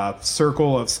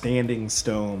circle of standing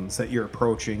stones that you're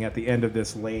approaching at the end of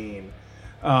this lane.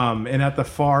 And at the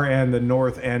far end, the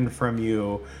north end from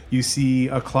you, you see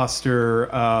a cluster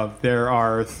of, there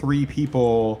are 3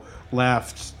 people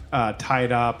left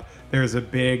tied up. There's a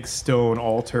big stone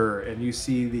altar, and you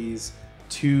see these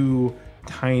 2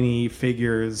 tiny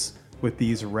figures with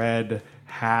these red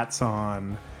hats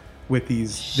on, with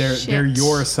these, they're Shit.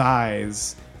 your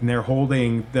size, and they're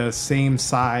holding the same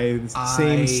size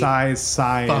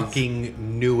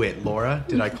Fucking knew it, Laura.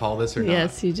 Did I call this or not?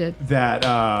 Yes, you did. that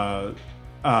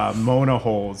Mona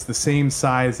holds, the same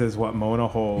size as what Mona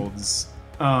holds.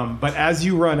 But as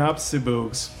you run up,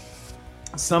 Sabuks,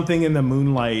 something in the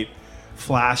moonlight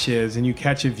flashes, and you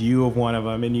catch a view of one of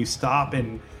them, and you stop,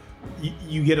 and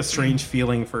you get a strange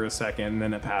feeling for a second, and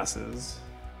then it passes.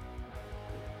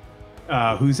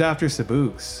 Who's after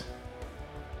Sabuks?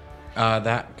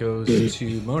 That goes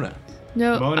to Mona.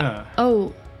 No. Mona.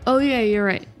 Oh yeah, you're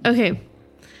right. Okay.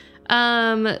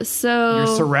 So You're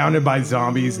surrounded by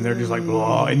zombies, and they're just like,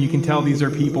 blah, and you can tell these are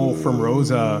people from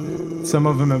Rosa. Some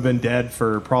of them have been dead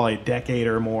for probably a decade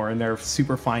or more, and their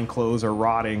super fine clothes are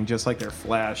rotting, just like their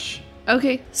flesh.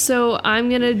 Okay, so I'm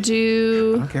gonna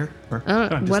do I don't care.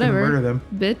 I'm just whatever, gonna murder them.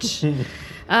 bitch.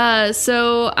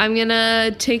 So I'm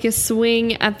gonna take a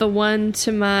swing at the one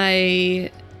to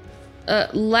my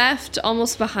left,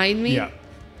 almost behind me. Yeah,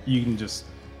 you can just,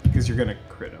 because you're gonna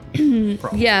crit them.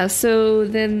 Probably. Yeah. So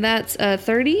then that's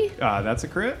 30. That's a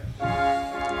crit.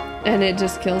 And it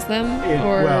just kills them?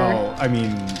 Well, I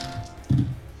mean,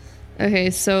 Okay,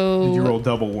 so... did you roll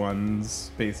double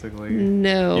ones, basically?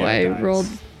 No, Yeah, I it dies. rolled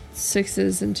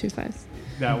 6s and 2 5s.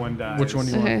 That one dies. Which one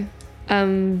do you Okay.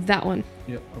 That one.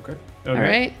 Yep. Okay. Okay. All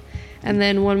right. And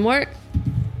then one more.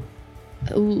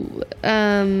 Ooh,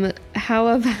 how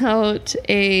about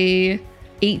a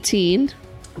 18?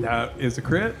 That is a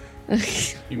crit.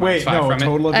 You Wait, minus 5 no, a from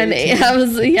total of An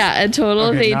 18? a total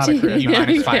Okay, of not a 18. crit. it. You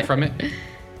minus 5 from it.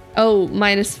 Oh,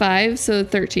 minus 5, so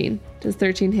 13. Does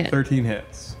 13 hit? 13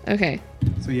 hits. Okay.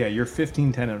 So yeah, you're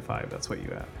 15, 10, and 5. That's what you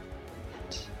have.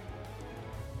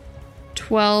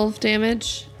 12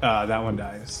 damage. That one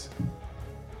dies.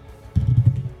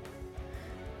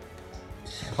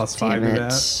 Plus 5 Damn to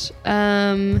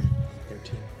that. it.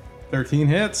 13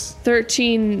 hits.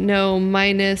 13, no,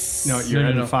 minus. No, you're no,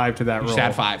 adding no. 5 to that You roll. just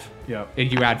add 5. Yep.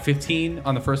 And you add 15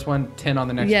 on the first one, 10 on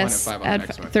the next Yes, one, and 5 on add the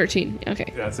next one. 13.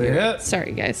 Okay. That's a hit.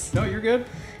 Sorry, guys. No, you're good.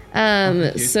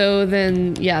 So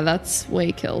then, yeah, that's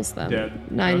way kills them.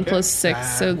 Dead. 9 Okay. plus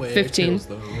 6, so 15.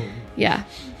 Yeah.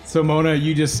 So Mona,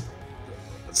 you just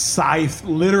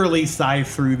literally scythe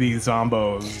through these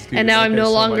zombos. dude. And now Like, I'm there's no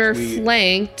so much longer meat.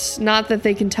 flanked. Not that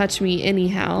they can touch me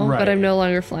anyhow, Right. but I'm no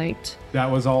longer flanked.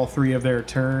 That was all 3 of their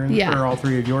turns, Yeah. or all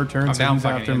 3 of your turns. I'm So down who's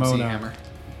fucking after MC Mona? Hammer.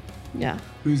 Yeah.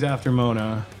 Who's after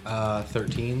Mona?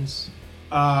 13s.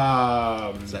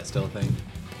 Is that still a thing?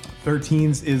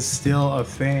 13s is still a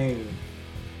thing.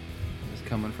 Is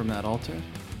coming from that altar.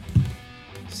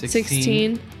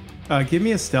 16. Give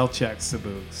me a stealth check,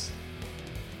 Sabooks,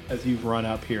 as you run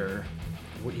up here.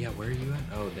 What? Yeah, where are you at?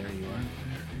 Oh, there you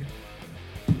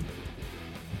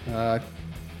are.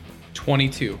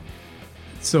 22.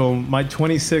 So my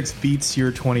 26 beats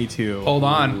your 22. Hold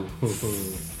on.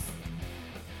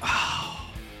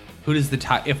 Who does the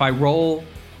tie? If I roll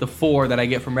the 4 that I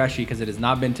get from Reshi, because it has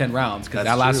not been 10 rounds, because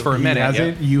That's that lasts true. for a He minute.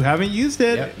 hasn't- You haven't used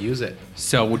it. Yep, use it.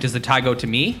 So does the tie go to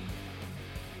me?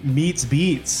 Meets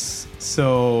beats.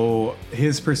 So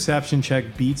his perception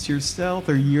check beats your stealth,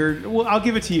 or your. Well, I'll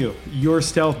give it to you. Your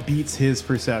stealth beats his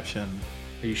perception.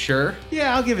 Are you sure?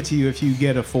 Yeah, I'll give it to you if you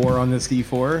get a 4 on this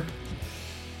D4.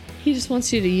 He just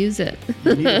wants you to use it.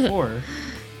 You need a 4.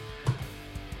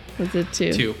 That's a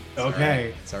 2. 2.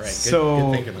 Okay. It's all right. Good, So,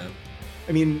 good thinking, then.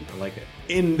 I mean, I like it.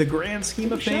 in the grand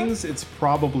scheme of things, it's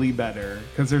probably better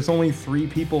because there's only 3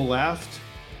 people left.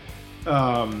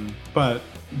 But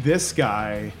this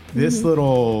guy, this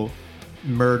little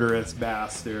murderous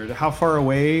bastard, how far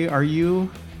away are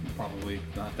you? Probably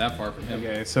not that far from him.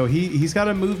 Okay, so he's got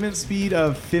a movement speed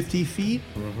of 50 feet.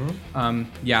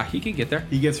 Yeah, he can get there.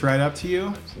 He gets right up to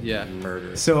you. Yeah.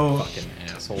 Murder. So fucking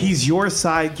asshole. he's your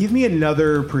side. Give me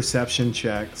another perception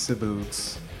check,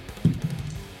 Saboots.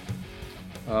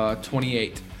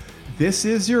 28. This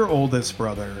is your oldest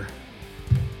brother.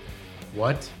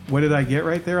 what? What did I get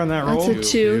right there on that That's roll? a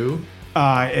 2.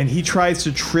 And he tries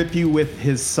to trip you with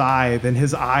his scythe, and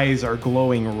his eyes are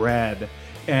glowing red.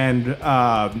 And he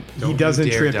Don't you doesn't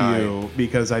dare trip die. you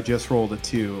because I just rolled a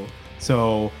 2.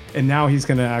 So, and now he's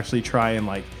gonna actually try and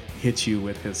like hit you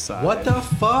with his scythe. What the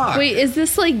fuck? Wait, is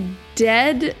this like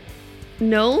dead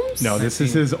gnomes? No, this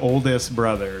is his oldest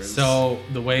brothers. So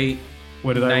the way.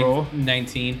 what did I roll?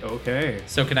 19. Okay.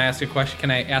 So can I ask a question?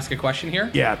 Can I ask a question here?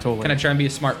 Yeah, totally. Can I try and be a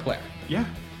smart player? Yeah.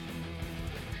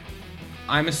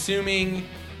 I'm assuming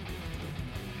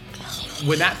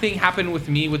when that thing happened with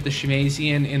me with the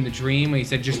Shemazian in the dream, when he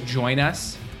said just join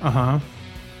us, Uh huh.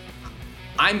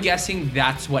 I'm guessing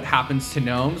that's what happens to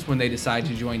gnomes when they decide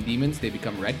to join demons. They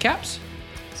become red caps.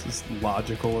 This is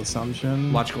logical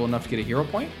assumption. Logical enough to get a hero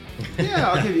point. Yeah,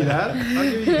 I'll give you that. I'll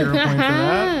give you a hero point for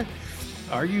that.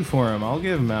 Argue for him. I'll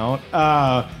give him out. Can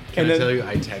and I then- tell you,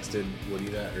 I texted Woody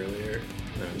that earlier.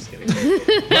 No, I'm just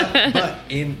kidding. but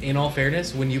in all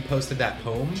fairness, when you posted that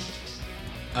poem,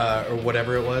 or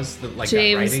whatever it was, that like that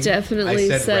James writing, I definitely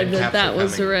said red that caps that are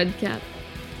was a coming. red cap.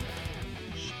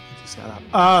 Shut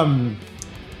up.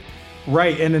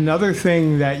 Right, and another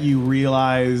thing that you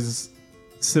realize,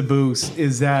 Saboose,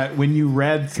 is that when you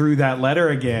read through that letter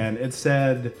again, it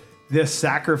said this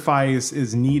sacrifice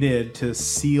is needed to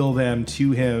seal them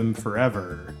to him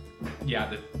forever.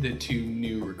 Yeah, the 2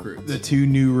 new recruits. The 2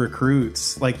 new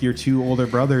recruits, like your 2 older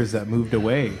brothers that moved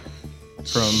away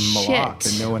from Malak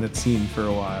Shit. and no one had seen for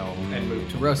a while. and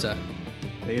moved to Rosa.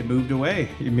 They had moved away.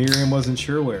 Miriam wasn't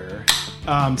sure where.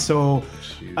 So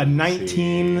a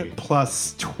 19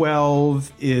 plus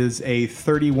 12 is a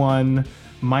 31,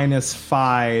 minus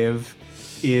 5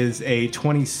 is a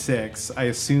 26. I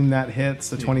assume that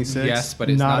hits a 26. Yes, but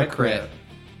it's not a crit.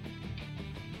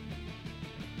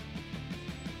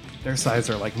 Their sides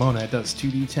are like Mona. It does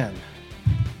 2d10.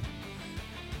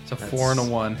 It's a 4 and a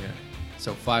 1. Yeah.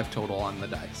 So 5 total on the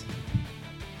dice.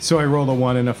 So I rolled a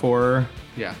 1 and a 4.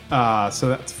 Yeah. So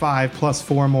that's 5 plus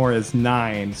 4 more is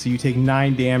 9. So you take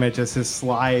 9 damage as his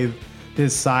scythe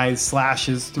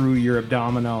slashes through your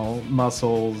abdominal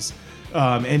muscles.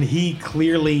 And he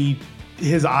clearly,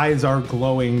 his eyes are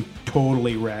glowing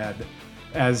totally red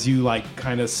as you like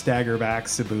kind of stagger back,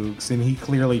 Sabooks, and he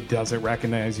clearly doesn't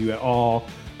recognize you at all.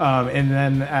 And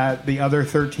then at the other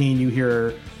 13, you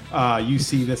hear, you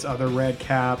see this other red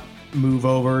cap move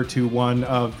over to one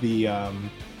of the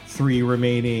 3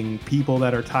 remaining people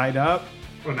that are tied up.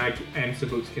 And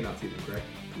Sabooks cannot see them, correct?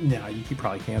 No, you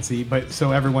probably can't see, but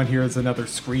so everyone hears another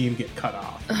scream get cut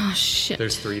off. Oh shit.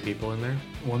 There's 3 people in there.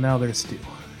 Well, now there's 2.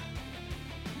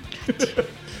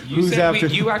 You Who's said after-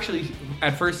 you actually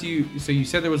at first you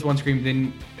said there was 1 scream,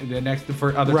 then the other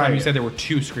time you Right. said there were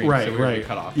 2 screams, Right, so we were right.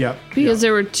 cut off. Yep. Because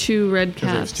there were 2 red Because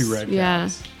caps. there's 2 red Yeah.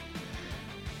 caps.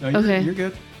 No, you're, Okay. You're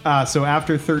good. So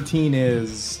after 13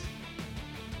 is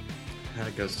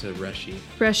That goes to Reshi.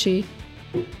 Reshi.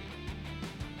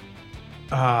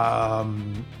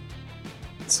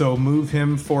 So move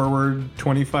him forward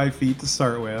 25 feet to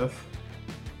start with.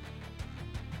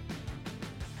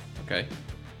 Okay.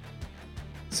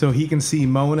 So he can see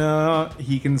Mona,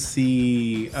 he can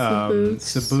see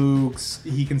Sabooks,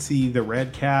 he can see the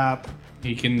red cap,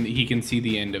 He can see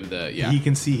the end of the he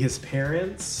can see his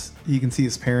parents. He can see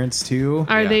his parents too.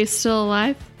 Are Yeah. they still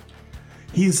alive?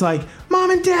 He's like, Mom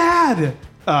and Dad!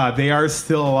 They are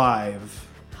still alive.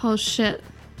 Oh shit.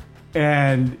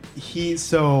 And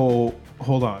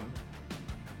hold on.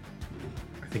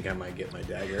 I think I might get my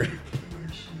dagger.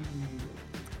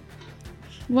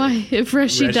 Why? If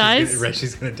Reshi dies?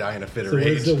 Reshi's gonna die in a fit of So rage.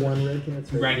 where's the one red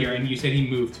cat? right here, and you said he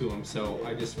moved to him, so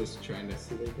I just was trying to.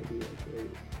 So they could be like right.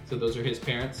 So those are his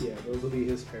parents. Yeah, those will be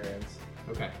his parents.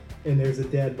 Okay. And there's a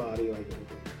dead body like over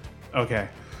there. Okay.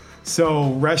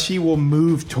 So Reshi will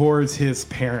move towards his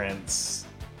parents.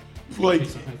 Like,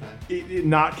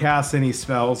 not cast any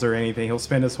spells or anything. He'll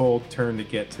spend his whole turn to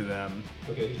get to them.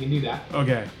 Okay, he can do that.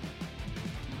 Okay.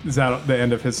 Is that the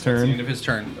end of his It's the end turn? of his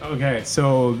turn. Okay,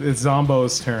 so it's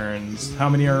Zombo's turns. How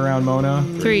many are around Mona?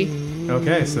 3.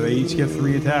 Okay, so they each get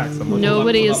 3 attacks. I'm looking-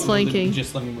 Nobody Hold is on, flanking.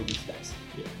 Just let me move these dice.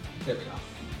 Yeah. There we go.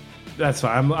 That's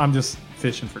fine. I'm just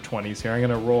fishing for 20s here. I'm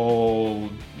gonna roll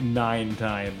 9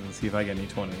 times and see if I get any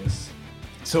 20s.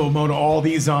 So Mona, all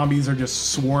these zombies are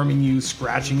just swarming you,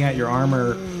 scratching at your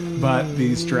armor, but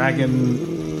these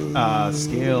dragon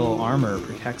scale armor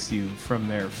protects you from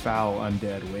their foul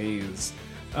undead ways.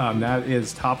 That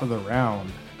is top of the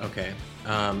round. Okay.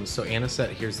 So Anisette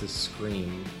hears this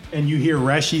scream. And you hear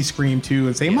Reshi scream too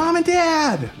and say, Mom and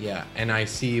Dad! Yeah, and I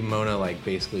see Mona like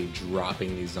basically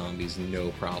dropping these zombies no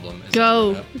problem. as they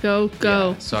Go, run up. go, go.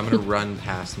 Yeah, so I'm gonna run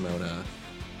past Mona.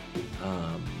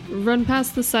 Run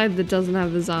past the side that doesn't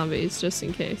have the zombies, just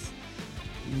in case.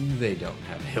 They don't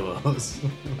have pillows.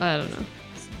 I don't know.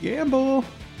 Gamble!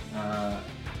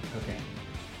 Okay.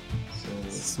 So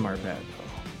Smart bet.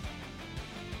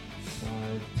 5,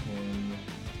 10,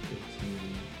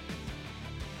 15.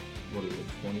 What is it?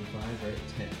 25, right?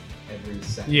 10 every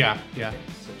second. Yeah, yeah. Okay,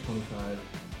 so 25,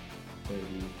 30,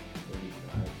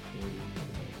 35, 40,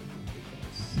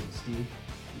 45, 60.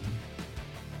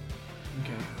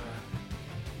 Okay.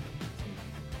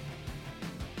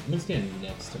 I'm gonna stand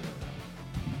next to Mona.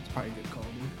 It's probably a good call,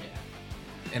 dude.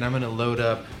 Yeah. And I'm gonna load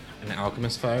up an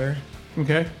alchemist fire,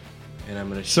 Okay. and I'm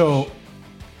gonna.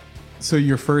 So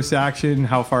your first action,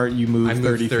 how far you move? I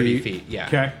moved 30 feet. Yeah.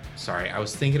 Okay. Sorry, I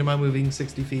was thinking about moving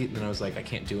 60 feet, and then I was like, I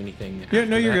can't do anything. Yeah, after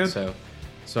no, you're that, good.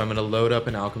 So I'm gonna load up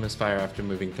an alchemist fire after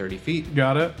moving 30 feet.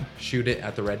 Got it. Shoot it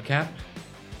at the red cap.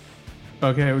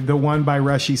 Okay, the one by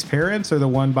Reshi's parents or the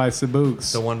one by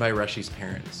Sabooks? The one by Reshi's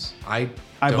parents. I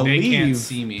I don't, They can't believe.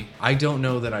 see me. I don't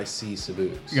know that I see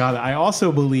Sabooks. Got it. I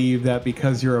also believe that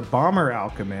because you're a bomber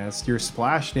alchemist, your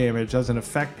splash damage doesn't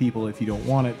affect people if you don't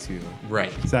want it to.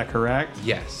 Right. Is that correct?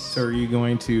 Yes. So are you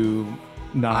going to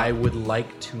not? I would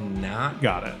like to not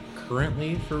Got it.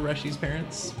 currently for Reshi's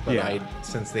parents, but Yeah.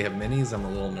 since they have minis, I'm a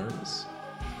little nervous.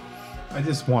 I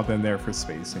just want them there for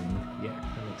spacing. Yeah,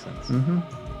 that makes sense. Mm-hmm.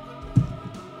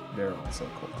 They're also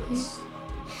cultists.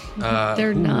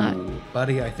 They're not.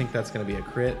 Buddy, I think that's going to be a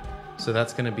crit. So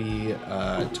that's going to be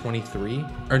 23.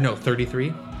 Or no,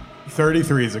 33.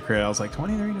 33 is a crit. I was like,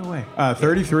 23? No way.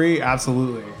 33,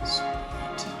 absolutely. So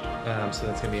that's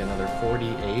going to be another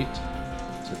 48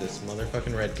 to this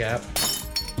motherfucking red cap.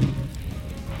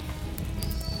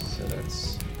 So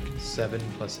that's 7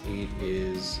 plus 8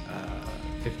 is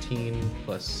 15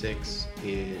 plus 6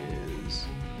 is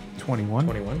 21.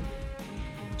 21.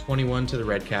 21 to the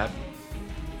red cap.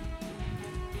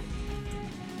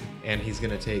 and he's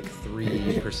gonna take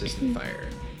 3 persistent fire.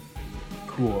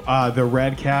 Cool. The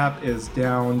red cap is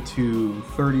down to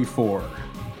 34.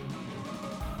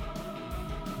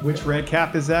 Which red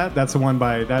cap is that? That's the one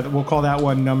by that. We'll call that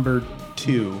one number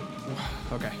 2,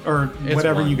 Okay. or It's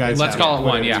whatever 1. you guys. Let's have. call it 1.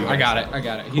 Whatever Yeah, you I guys got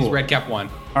have. it. He's Cool. red cap 1.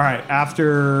 All right.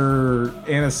 After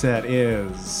Anisette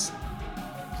is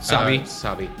Sabi.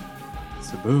 Sabi.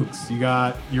 Sabooks. You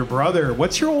got your brother.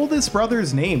 What's your oldest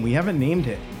brother's name? We haven't named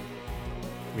him.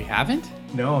 We haven't?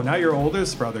 No, not your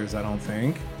oldest brothers. I don't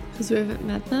think. Because we haven't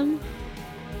met them.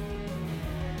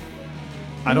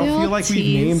 I don't They feel all like we've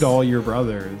tease. named all your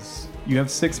brothers. You have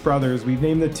 6 brothers. We've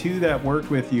named the 2 that worked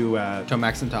with you at.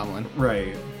 Tomax and Tomlin.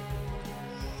 Right.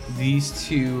 These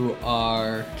 2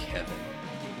 are Kevin.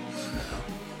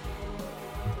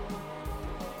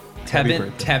 Happy Tevin,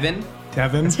 birthday. Tevin,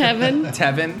 Tevin.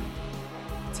 Tevin.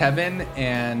 Tevin,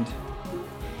 and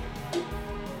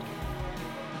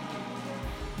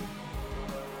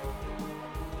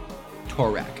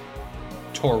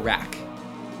Torak.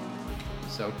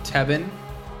 So Tevin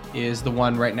is the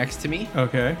one right next to me,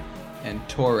 Okay. and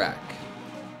Torak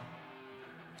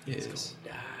is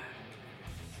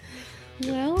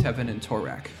Well, Tevin and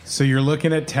Torak. So you're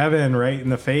looking at Tevin right in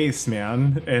the face,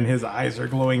 man, and his eyes are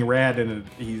glowing red, and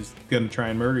he's gonna try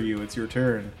and murder you. It's your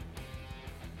turn.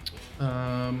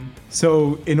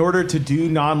 So in order to do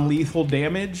non-lethal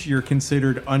damage, you're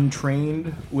considered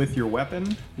untrained with your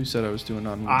weapon. Who said I was doing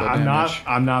on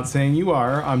I'm not saying you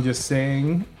are. I'm just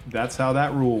saying that's how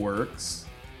that rule works.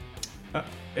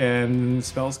 And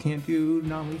spells can't do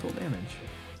non-lethal damage.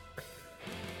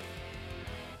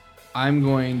 I'm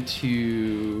going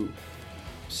to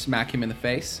smack him in the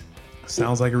face.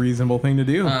 Sounds like a reasonable thing to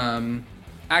do.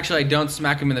 Actually, I don't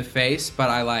smack him in the face, but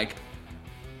I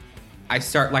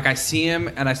see him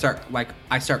and I start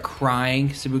crying.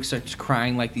 Sabuk starts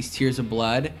crying like these tears of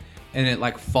blood, and it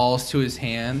like falls to his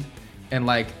hand, and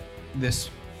like this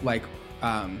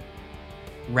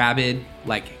rabid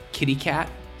like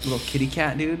little kitty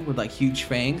cat dude with like huge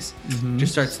fangs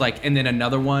just starts like, and then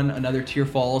another tear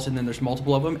falls, and then there's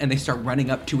multiple of them, and they start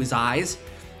running up to his eyes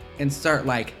and start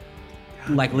like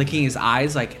licking his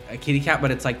eyes like a kitty cat, but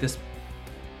it's like this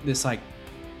like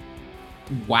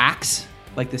wax,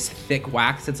 like this thick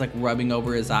wax that's like rubbing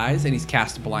over his eyes, and he's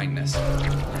cast blindness.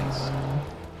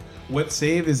 What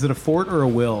save? Is it a fort or a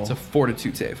will? It's a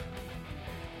fortitude save.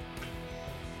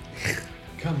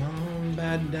 Come on,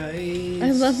 bad dice.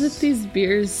 I love that these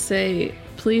beers say,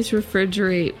 please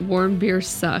refrigerate, warm beer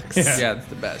sucks. Yeah, that's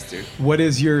the best, dude. What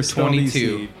is your spell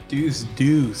 22. DC?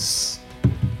 Deuce.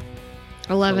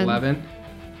 11. 11.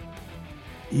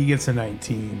 He gets a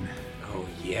 19. Oh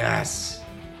yes.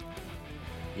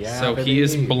 Yeah. So he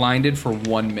is blinded for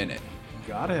 1 minute.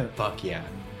 Got it. Fuck yeah.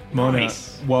 Mona,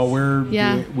 Nice. while we're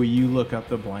Yeah. will you look up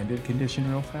the blinded condition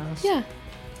real fast? Yeah.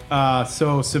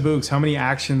 So Sabooks, how many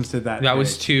actions did that? That take?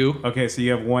 was 2. Okay, so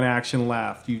you have 1 action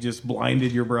left. You just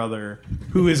blinded your brother,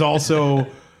 who is also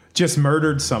just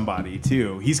murdered somebody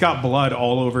too. He's got blood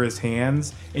all over his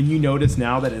hands, and you notice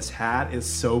now that his hat is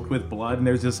soaked with blood, and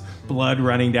there's just blood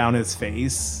running down his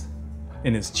face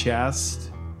and his chest.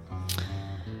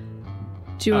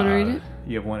 Do you want to read it?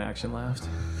 You have 1 action left.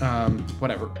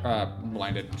 Whatever.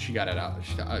 Blinded. She got it out.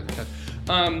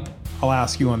 I'll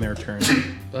ask you on their turn.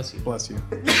 Bless you. Bless you.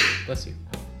 Bless you.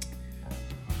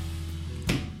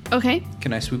 Okay.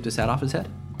 Can I swoop this hat off his head?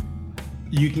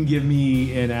 You can give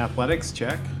me an athletics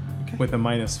check with a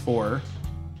 -4.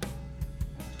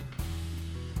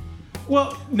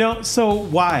 Well, no. So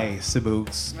why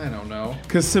Sabooks? I don't know.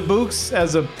 Because Sabooks,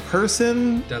 as a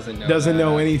person, Doesn't know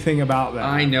know that. anything about that.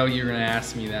 I know you're gonna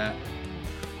ask me that.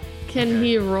 Can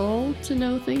he roll to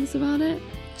know things about it?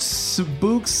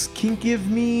 Sabooks can give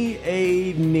me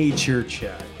a nature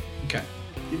check. Okay,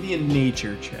 Give me a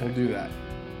nature check. we'll do that.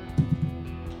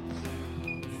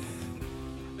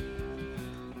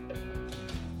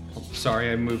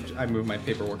 Sorry, I moved my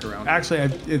paperwork around. Actually,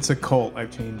 it's a cult. I've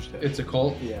changed it. It's a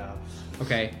cult. Yeah.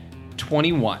 Okay,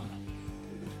 21.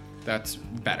 That's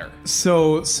better.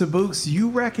 So, Sabooks, you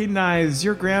recognize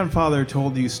your grandfather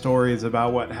told you stories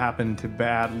about what happened to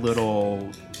bad little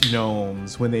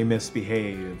gnomes when they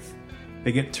misbehave.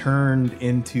 They get turned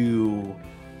into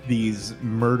these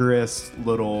murderous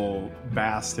little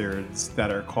bastards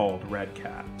that are called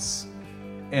redcaps.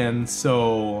 And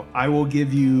so, I will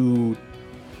give you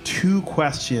 2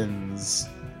 questions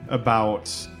about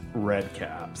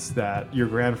redcaps that your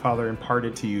grandfather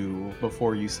imparted to you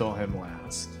before you saw him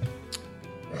last.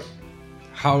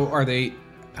 How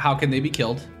can they be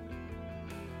killed?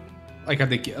 Like, are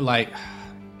they like?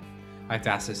 I have to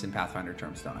ask this in Pathfinder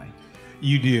terms, don't I?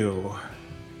 You do.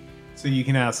 So you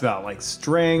can ask about like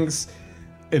strengths.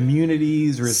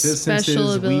 immunities, resistances,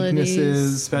 Special abilities.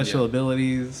 weaknesses, special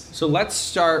abilities. So let's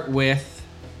start with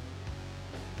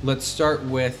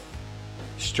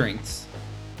strengths.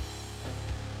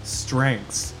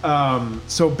 Strengths.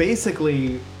 So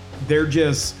basically, they're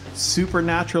just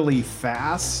supernaturally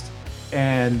fast,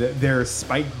 and their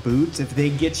spiked boots, if they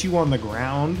get you on the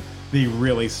ground, they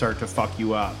really start to fuck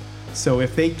you up. So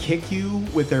if they kick you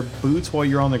with their boots while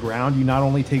you're on the ground, you not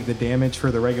only take the damage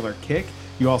for the regular kick,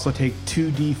 you also take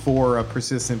 2d4 of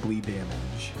persistent bleed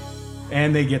damage.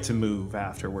 And they get to move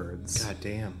afterwards. God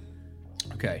damn.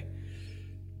 Okay.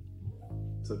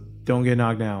 So don't get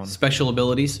knocked down. Special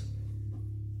abilities.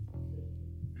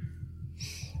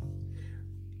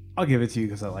 I'll give it to you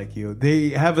because I like you. They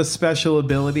have a special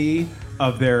ability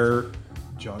of their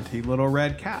jaunty little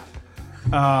red cap.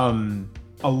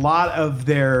 A lot of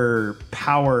their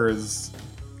powers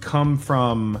come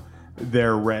from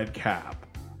their red cap.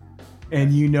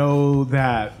 And you know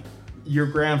that your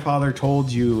grandfather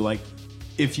told you, like,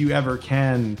 if you ever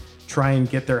can, try and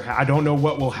get their I don't know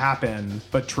what will happen,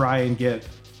 but try and get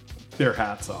their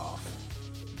hats off.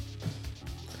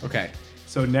 Okay.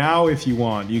 So now, if you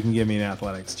want, you can give me an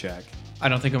athletics check. I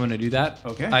don't think I'm going to do that.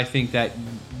 Okay. I think that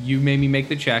you made me make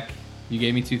the check. You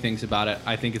gave me 2 things about it.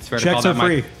 I think it's fair to call Checks that are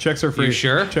free. Checks are free. You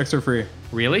sure? Checks are free.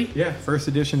 Really? Yeah, first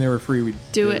edition they were free. We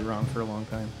Do did it. wrong for a long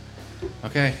time.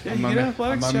 Okay. Yeah, you get an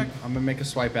athletics check. I'm going to make a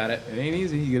swipe at it. It ain't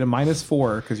easy. You get a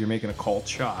 -4 because you're making a called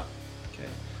shot. Okay.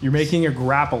 You're making a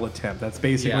grapple attempt. That's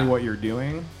basically Yeah. what you're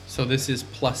doing. So this is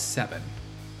 +7.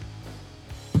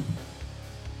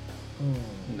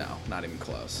 No, not even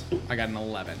close. I got an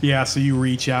 11. Yeah, so you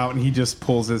reach out and he just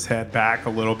pulls his head back a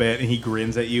little bit and he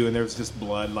grins at you and there's just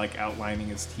blood like outlining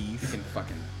his You teeth. can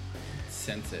fucking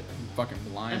sense it. I'm fucking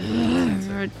blind. You can sense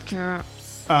it. Red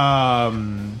caps.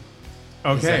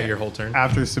 Okay. Is that your whole turn?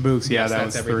 After Sabuks, yeah, Yes, that that's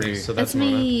was everything. 3. So That's that's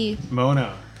Mona. me.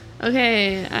 Mona.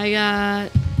 Okay, I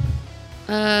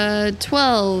got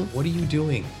 12. What are you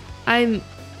doing? I'm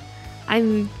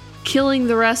killing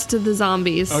the rest of the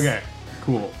zombies. Okay,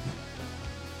 cool.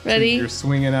 Ready? You're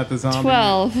swinging at the zombie.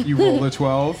 12. You rolled a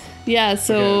 12. Yeah,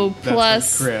 so Okay, that's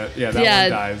plus a crit. Yeah, that yeah. one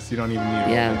dies. You don't even need roll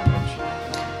Yeah.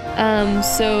 damage.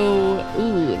 So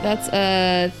that's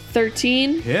a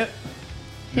 13. Hit.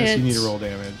 Yes, Hit. you need to roll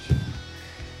damage.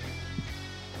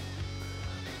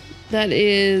 That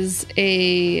is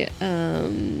a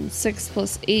 6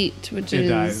 plus 8, which It is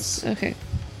dies. okay.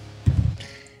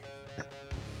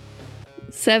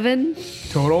 7.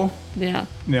 Total? Yeah.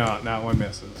 No, not one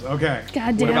misses. Okay.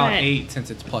 God damn What about it. 8 since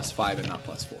it's +5 and not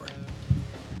 +4?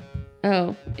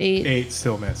 Oh, 8. 8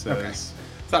 still misses. Okay.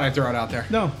 Thought I'd throw it out there.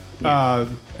 No.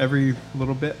 Every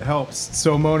little bit helps.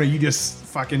 So Mona, you just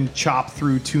fucking chop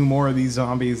through 2 more of these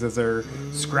zombies as they're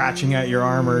scratching at your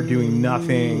armor, doing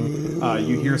nothing.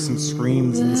 You hear some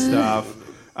screams and stuff.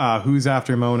 Who's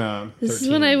after Mona? This is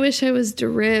when I wish I was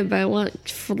Darib. I want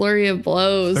flurry of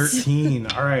blows. 13.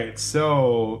 All right.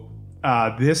 So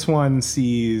this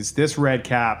red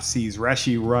cap sees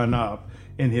Reshi run up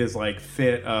in his like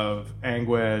fit of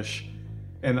anguish.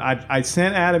 And I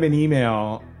sent Adam an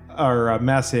email or a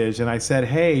message and I said,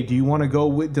 hey, do you want to go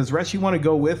with, does Reshi want to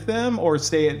go with them or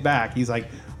stay it back? He's like,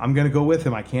 I'm going to go with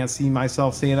him. I can't see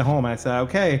myself staying at home. And I said,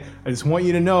 okay, I just want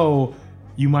you to know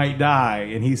you might die.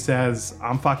 And he says,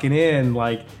 I'm fucking in.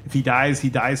 Like, if he dies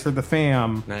for the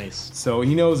fam. Nice. So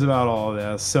he knows about all of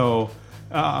this. So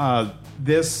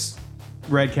this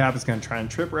red cap is going to try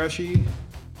and trip Reshi.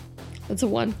 That's a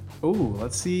 1. Ooh,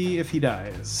 let's see if he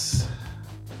dies.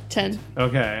 10.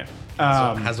 Okay.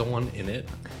 So it has a 1 in it.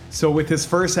 So with his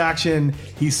first action,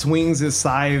 he swings his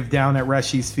scythe down at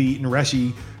Reshi's feet, and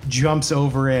Reshi jumps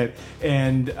over it.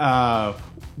 And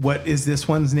what is this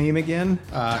one's name again?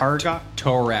 Torak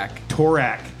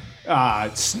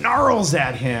snarls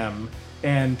at him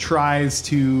and tries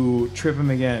to trip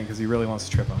him again because he really wants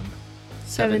to trip him.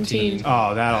 17.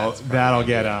 Oh, that'll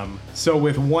get him. So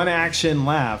with one action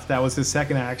left, that was his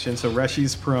second action. So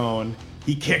Reshi's prone.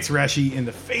 He kicks Reshi in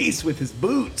the face with his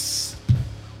boots.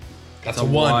 That's a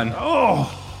 1.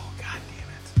 Oh, god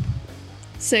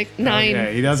damn 9. it.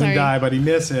 Okay, he doesn't Sorry. die, but he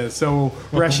misses. So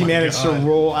Reshi my managed God. to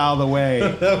roll out of the way.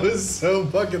 That was so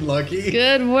fucking lucky.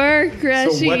 Good work,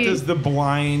 Reshi. So what does the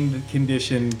blind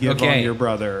condition give on Okay. your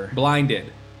brother?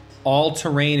 Blinded. All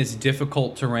terrain is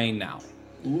difficult terrain now.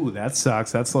 Ooh, that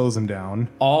sucks. That slows him down.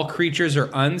 All creatures are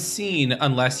unseen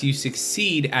unless you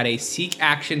succeed at a seek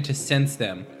action to sense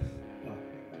them.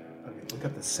 Okay, look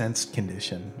up the sense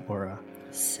condition, Laura.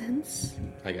 Sense?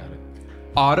 I got it.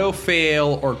 Auto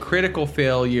fail or critical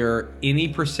failure any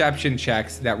perception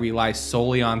checks that rely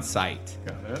solely on sight.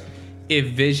 Got it.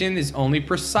 If vision is only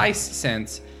precise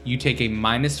sense, You take a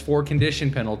 -4 condition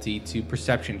penalty to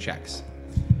perception checks.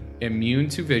 Immune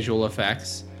to visual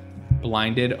effects.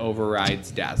 Blinded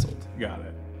overrides dazzled. Got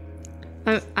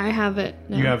it. I have it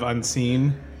now. You have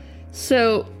unseen,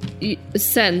 So,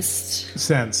 sensed.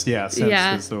 sensed. Yeah, sensed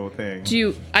Yeah. is the whole thing.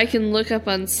 I can look up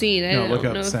unseen. I No, don't look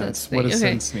up know if that's sense. the What thing. does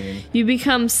Okay. sense mean? You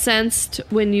become sensed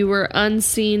when you were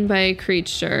unseen by a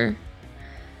creature,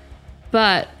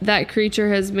 but that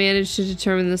creature has managed to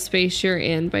determine the space you're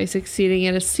in by succeeding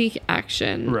at a seek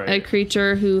action. Right. A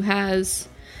creature who has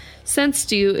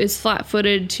sensed you is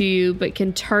flat-footed to you, but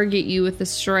can target you with a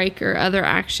strike or other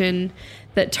action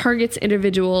that targets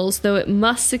individuals, though it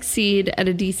must succeed at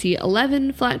a DC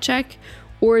 11 flat check,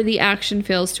 or the action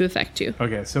fails to affect you.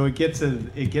 Okay, so it gets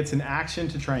an action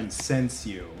to try and sense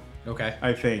you, Okay.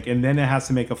 I think, and then it has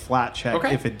to make a flat check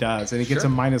Okay. if it does, and it gets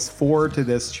Sure. a -4 to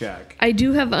this check. I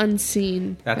do have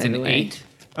unseen. That's by an the way. 8.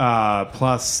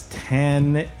 Plus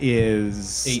 10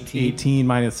 is 18. 18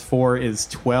 minus 4 is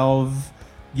 12.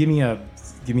 Give me a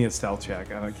stealth check.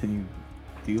 Can you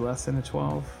do less than a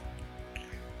 12?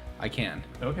 I can.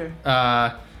 Okay.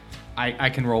 I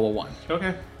can roll a 1.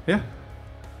 Okay. Yeah.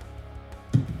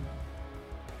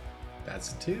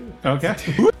 That's a 2. Okay.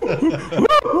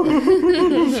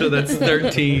 So that's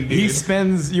 13.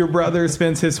 Your brother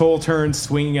spends his whole turn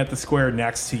swinging at the square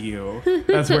next to you.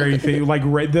 That's where you feel like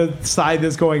right, the side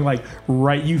that's going like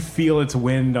right. You feel its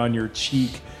wind on your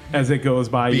cheek as it goes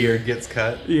by you. Beard gets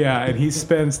cut. Yeah, and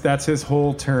that's his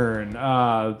whole turn.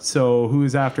 So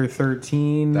who's after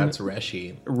 13? That's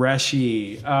Reshi.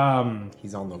 Reshi.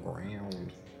 He's on the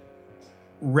ground.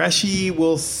 Reshi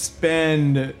will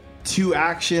spend 2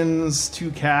 actions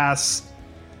to cast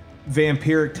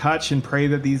Vampiric Touch and pray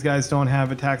that these guys don't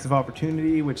have attacks of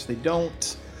opportunity, which they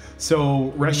don't.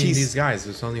 So These guys,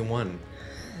 there's only one.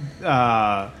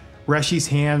 Reshi's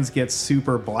hands get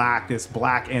super black. This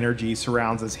black energy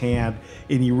surrounds his hand,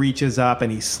 and he reaches up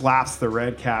and he slaps the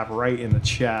red cap right in the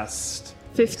chest.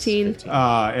 15.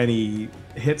 And he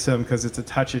hits him because it's a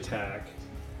touch attack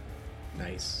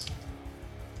Nice.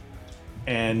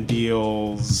 and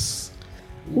deals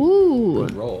Ooh.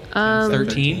 Good roll.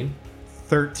 13.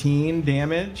 13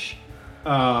 damage.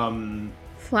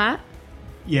 Flat.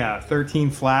 Yeah, 13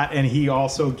 flat, and he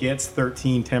also gets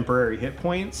 13 temporary hit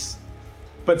points.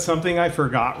 But something I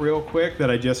forgot real quick that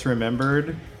I just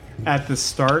remembered, at the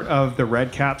start of the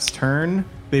Red Cap's turn,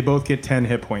 they both get 10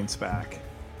 hit points back.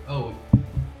 Oh,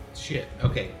 shit.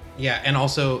 Okay. Yeah, and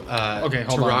also, Okay,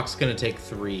 hold on. Turok's gonna take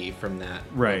 3 from that.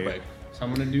 Right. real quick, So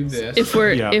I'm going to do this. If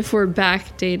we're Yeah.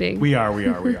 backdating. We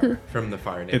are. from the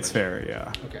fire damage. It's fair,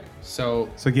 yeah. Okay. So,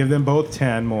 So give them both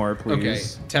 10 more, okay.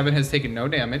 please. Tevin has taken no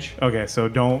damage, Okay, so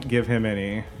don't give him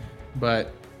any.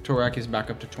 but Torak is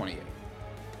back up to 28.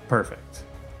 Perfect.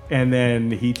 And then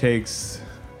he takes...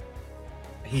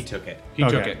 He took it. He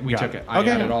Okay, took it. We got took it. it. I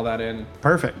Okay. added all that in.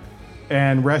 Perfect.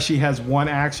 And Reshi has 1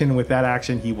 action. With that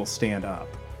action, he will stand up.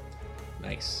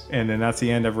 Nice. And then that's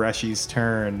the end of Reshi's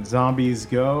turn. Zombies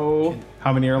go.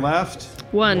 How many are left?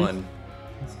 One.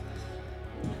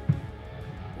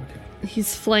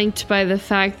 He's flanked by the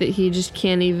fact that he just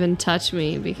can't even touch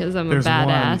me because I'm There's a one,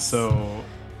 badass. so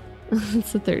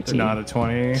It's a 13. not a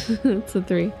 20. It's a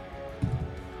 3.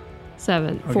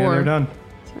 7. Okay, 4. they're done.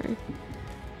 Sorry.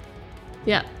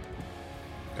 Yeah.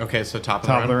 Okay, so top of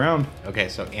Top of the the round. round. Okay,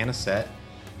 so Anisette.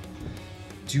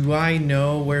 Do I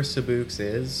know where Sabuks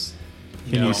is?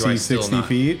 Can No. you Do I see still 60 not?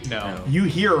 feet? No. You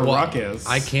hear a Well, ruckus.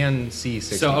 I can see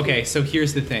 60. So, okay. So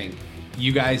here's the thing.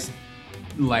 You guys,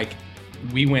 like,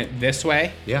 we went this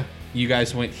way. Yeah. You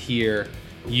guys went here.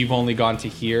 You've only gone to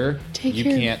here. Take you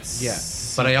care. can't. Yeah.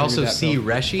 see But I through also that see building.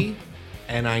 Reshi,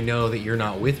 and I know that you're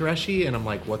not with Reshi, and I'm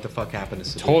like, what the fuck happened to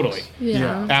Sabuks? Totally. Yeah.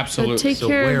 Yeah. Absolutely. But take So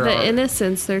care where of the are-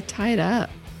 innocents. They're tied up.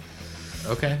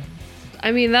 Okay.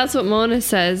 I mean, that's what Mona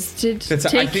says. To That's- I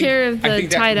take think- care of I the think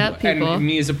that- tied up people. And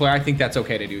me as a player, I think that's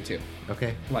okay to do too.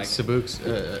 Okay. Like- Sabuks.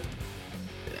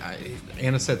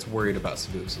 Anisette's worried about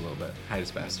Sabuks a little bit.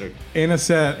 Hidus bastard. I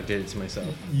Anisette, did it to myself.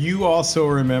 you also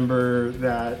remember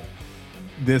that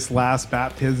this last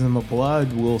baptism of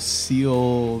blood will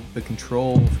seal the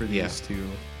control for these Yeah. two.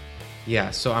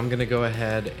 Yeah, so I'm gonna go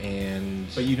ahead and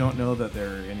But you don't know that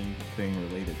they're anything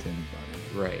related to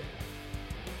anybody. right.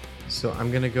 So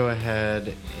I'm gonna go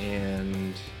ahead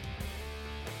and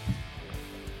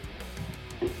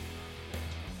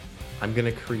I'm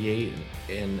gonna create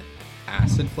an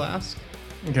acid flask.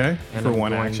 Okay. And For I'm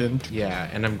one going- action. Yeah,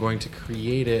 and I'm going to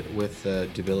create it with the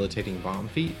debilitating bomb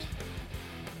feat.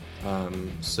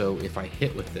 So if I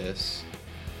hit with this,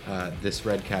 this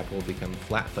red cap will become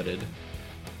flat-footed.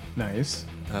 Nice.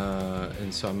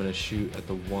 And so I'm going to shoot at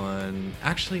the one.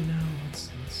 Actually, no. Let's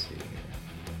see here.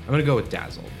 I'm going to go with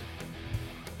dazzled.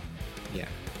 Yeah,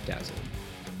 dazzled.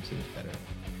 Seems better.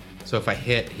 So if I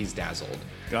hit, he's dazzled.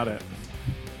 Got it.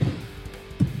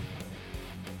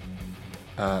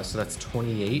 So that's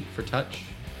 28 for touch.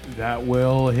 That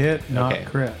will hit, not Okay.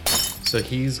 crit. So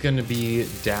he's going to be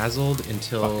dazzled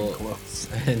until Fucking close.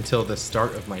 until the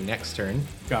start of my next turn,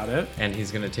 Got it. and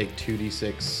he's going to take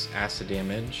 2d6 acid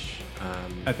damage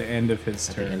At the end of his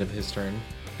at turn. the end of his turn.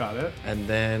 Got it. And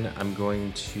then I'm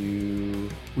going to,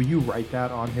 Will you write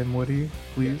that on him, Woody,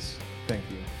 please? Thank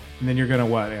you. And then you're gonna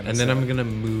what? and then I'm going to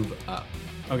move up.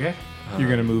 Okay. You're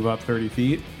gonna move up 30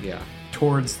 feet Yeah.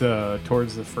 towards the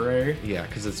fray. Yeah,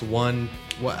 because it's one.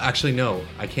 Well, actually, no,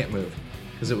 I can't move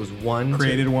because it was one.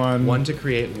 Created to, one. One to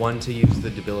create, one to use the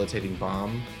debilitating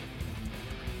bomb,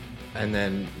 and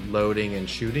then loading and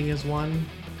shooting is one.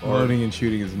 Or- Loading and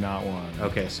shooting is not one.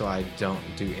 Okay, so I don't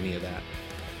do any of that.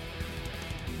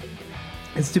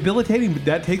 It's debilitating, but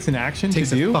that takes an action It takes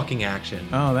to do. a fucking action.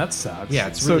 Oh, that sucks. Yeah,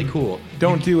 it's So really cool.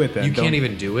 Don't do it then. You can't Don't-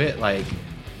 even do it. Like,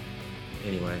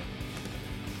 anyway.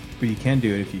 But you can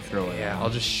do it if you throw it. Yeah,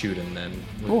 I'll just shoot him then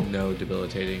with Cool. no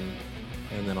debilitating,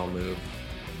 and then I'll move.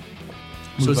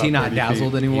 So Move is he up not 30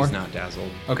 dazzled feet. anymore? He's not dazzled.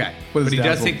 Okay. What is But he does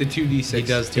dazzled? take the 2d6. He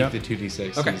does take Yep. the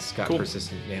 2d6. Okay, He's got cool.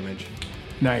 persistent damage.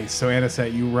 Nice. So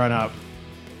Anisette, you run up.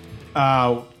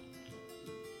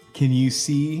 Can you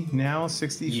see now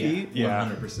 60 feet?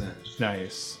 100%.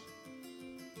 Nice.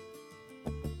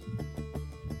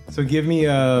 So give me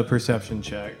a perception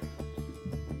check.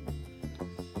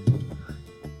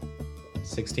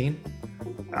 16?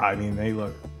 I mean, they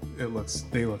look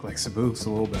like Sabooks a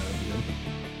little bit.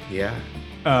 Yeah.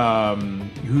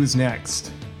 Who's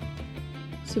next?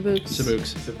 Sabooks.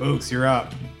 Sabooks. Sabooks, you're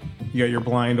up. You got your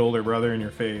blind older brother in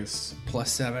your face.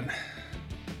 +7.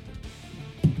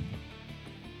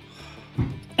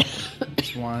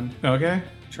 Just 1. Okay.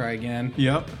 Try again.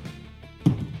 Yep.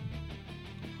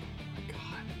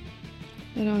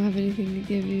 I don't have anything to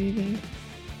give you either.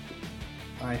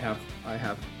 I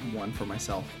have 1 for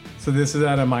myself. So this is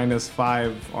at a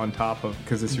 -5 on top of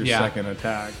because it's your Yeah. second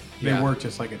attack. They Yeah. work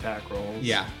just like attack rolls.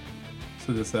 Yeah.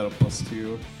 So this is at a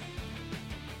 +2.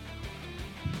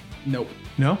 Nope.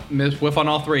 No. Miss whiff on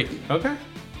all 3. Okay.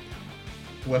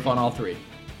 Whiff on all 3.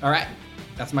 All right.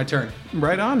 That's my turn.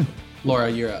 Right on. Laura,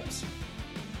 you're up.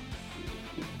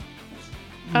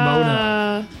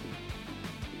 Mona. Uh,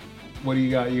 What do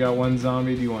you got? You got one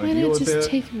zombie. Do you want why to deal not with just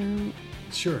it? take him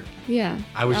Sure. out? Yeah.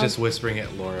 I was I'll just whispering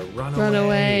at Laura, run run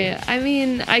away. I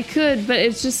mean, I could, but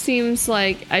it just seems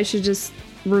like I should just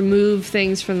remove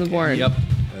things from the board. Yep.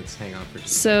 Let's hang on for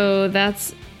just So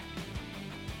that's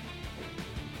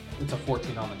It's a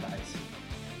 14 on the dice.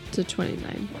 to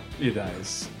 29. It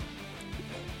dies.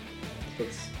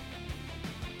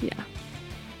 Yeah. That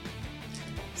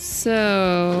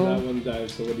So, one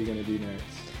dies. So what are you gonna do next?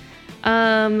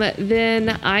 then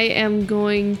I am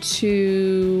going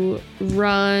to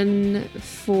run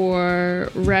for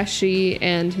Reshi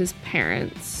and his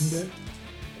parents.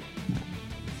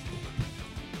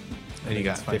 And you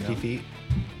got Let's find 50 out. feet?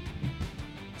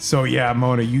 So yeah,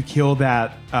 Mona, you kill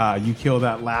that. You kill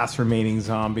that last remaining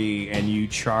zombie, and you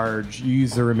charge. You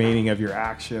use the remaining of your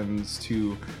actions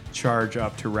to charge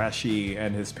up to Reshi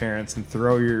and his parents, and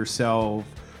throw yourself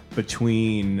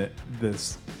between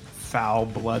this foul,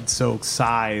 blood-soaked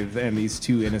scythe and these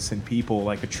two innocent people,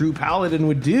 like a true paladin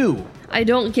would do. I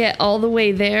don't get all the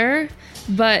way there,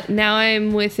 but now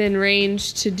I'm within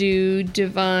range to do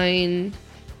divine.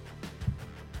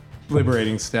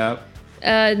 Liberating step.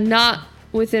 Not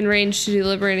within range to do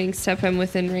liberating step. I'm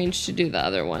within range to do the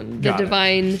other one, the Got it.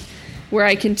 divine, where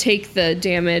I can take the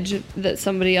damage that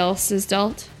somebody else has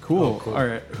dealt. Cool. Oh, cool. All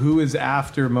right. Who is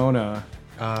after Mona?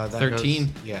 That 13.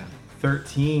 goes- yeah.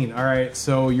 13. All right,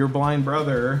 so your blind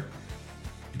brother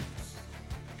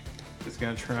is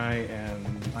gonna try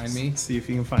and Find me? see if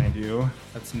he can find you.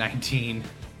 That's 19.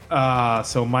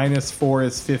 So -4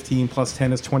 is 15, plus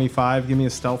 10 is 25. Give me a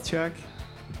stealth check.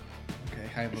 Okay,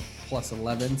 I have a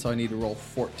 +11, so I need to roll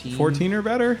 14. 14 or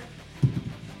better.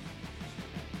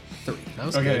 3. That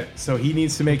was Okay, good. so he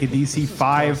needs to make a DC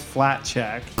 5 flat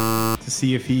check to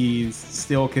see if he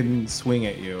still can swing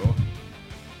at you.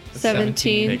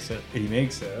 17. Makes it. He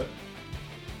makes it.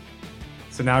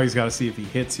 So now he's got to see if he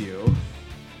hits you.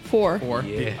 4. 4.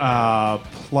 Yeah.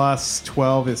 Plus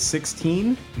 12 is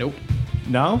 16. Nope.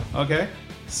 No? Okay.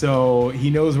 So he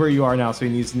knows where you are now, so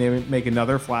he needs to make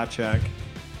another flat check.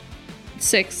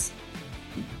 6.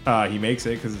 He makes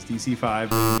it because it's DC 5,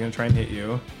 but he's going to try and hit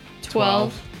you.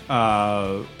 12.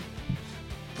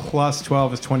 Plus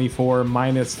 12 is 24,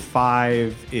 minus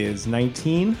 5 is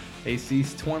 19.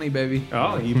 AC's 20, baby.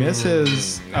 Oh, he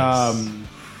misses. Nice.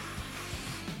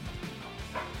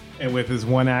 And with his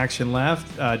one action left,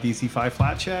 DC 5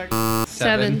 flat check.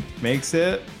 7. Makes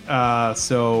it.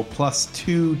 So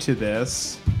 +2 to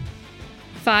this.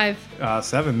 5.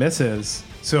 7 misses.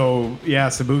 So, yeah,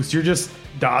 Sabuks, you're just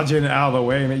dodging out of the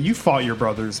way. Man, you fought your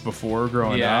brothers before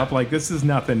growing Yeah. up. Like, this is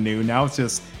nothing new. Now it's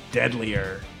just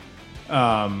deadlier.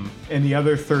 And the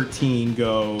other 13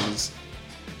 goes...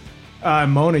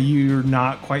 Mona, you're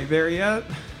not quite there yet?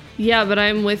 Yeah, but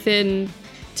I'm within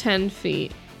 10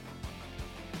 feet.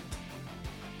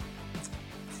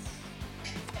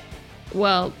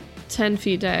 Well, 10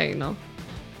 feet diagonal.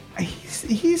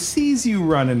 He sees you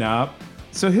running up,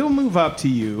 so he'll move up to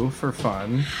you for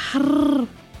fun.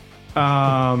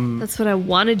 That's what I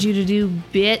wanted you to do,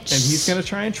 bitch. And he's going to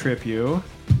try and trip you.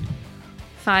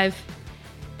 5.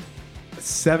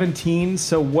 17.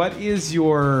 So what is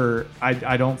your...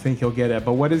 I don't think he'll get it,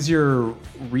 but what is your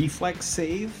reflex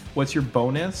save? What's your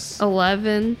bonus?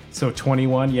 11. So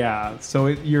 21, yeah. So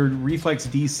your reflex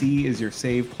DC is your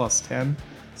save plus 10.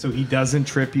 So he doesn't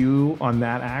trip you on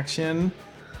that action.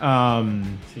 So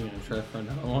you're gonna try for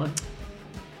another one?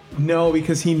 No,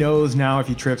 because he knows now if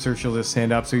he trips her, she'll just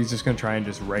stand up. So he's just going to try and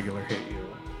just regular hit you.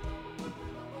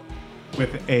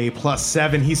 With a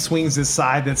 +7, he swings his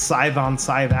scythe. That's scythe on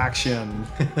scythe action.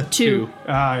 2.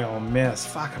 I'll miss.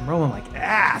 Fuck, I'm rolling like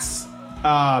ass.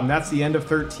 That's the end of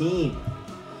 13.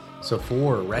 So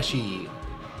for Reshi,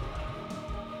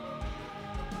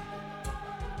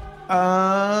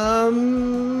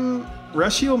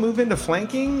 Reshi will move into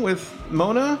flanking with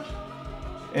Mona.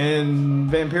 And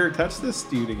Vampire touch this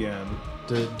dude again.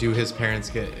 do his parents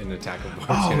get an attack of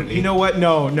Oh, opportunity? you know what?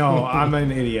 No, I'm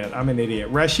an idiot.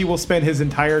 Reshi will spend his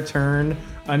entire turn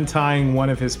untying one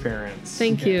of his parents.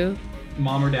 Thank you.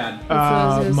 Mom or dad? That's what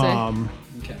I was gonna say. Mom.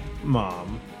 Okay.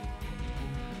 Mom.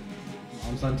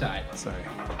 Mom's untied. Sorry.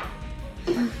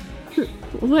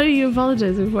 What are you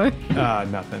apologizing for?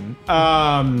 Nothing.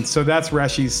 So that's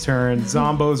Reshi's turn.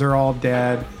 Zombos are all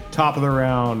dead. Top of the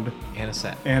round.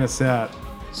 Anisette. Anisette.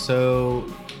 So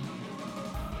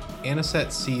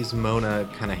Anisette sees Mona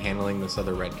kind of handling this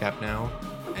other red cap now,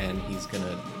 and he's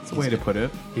gonna. That's a way to put it.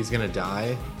 He's gonna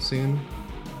die soon.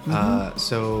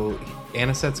 So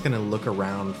Anisette's gonna look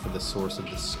around for the source of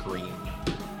the scream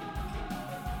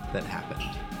that happened.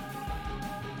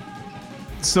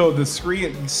 So the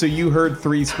scream. So you heard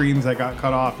 3 screams that got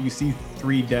cut off. You see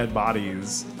 3 dead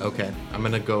bodies. Okay, I'm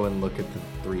gonna go and look at the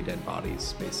 3 dead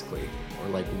bodies, basically, or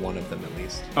like one of them at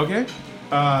least. Okay.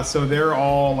 So they're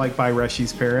all like by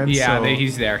Reshi's parents. Yeah, so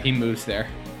he's there. He moves there.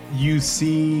 you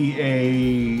see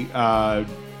a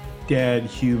dead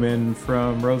human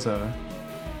from Rosa.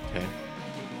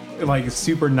 Okay. Like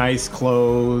super nice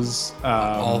clothes.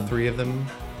 All 3 of them.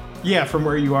 Yeah, from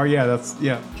where you are. Yeah,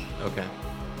 yeah. Okay.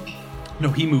 No,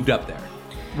 he moved up there.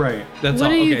 Right. That's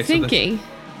What all. are you Okay, so that's- thinking?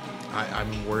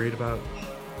 I'm worried about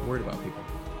people.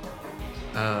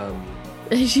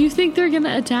 Do you think they're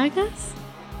gonna attack us?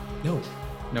 No.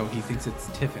 No, he thinks it's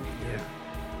Tiffany. Yeah.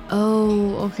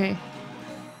 Oh, okay.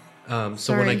 So when I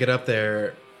Sorry. get up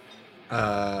there,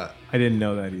 I didn't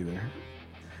know that either.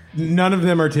 None of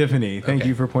them are Tiffany. Thank Okay.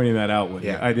 you for pointing that out, Woody.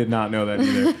 Yeah. I did not know that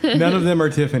either. None of them are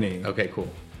Tiffany. okay,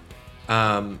 cool.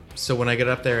 So when I get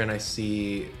up there and I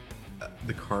see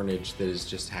the carnage that has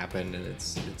just happened, and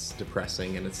it's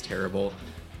depressing and it's terrible,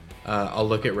 I'll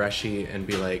look at Reshi and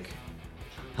be like,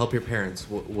 "Help your parents.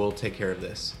 We'll take care of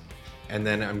this." And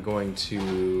then I'm going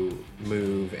to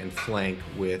move and flank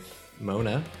with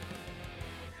Mona.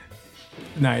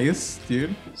 Nice,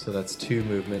 dude. So that's 2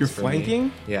 movements. You're for me.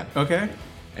 flanking? Yeah. Okay.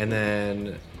 And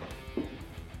then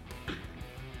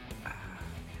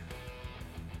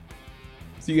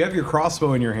So you have your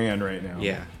crossbow in your hand right now.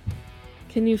 yeah.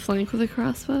 Can you flank with a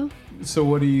crossbow? So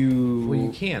what do you... Well,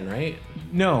 you can, right?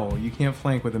 No, you can't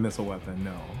flank with a missile weapon,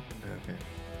 no. Okay.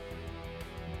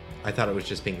 I thought it was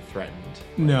just being threatened.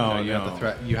 No, you have to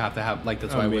threat. You have to have like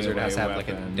that's why A a wizard has to melee have like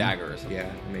a weapon. dagger or something. Yeah,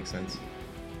 it makes sense.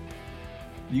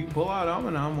 You can pull out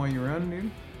Omenom while you run,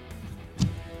 dude.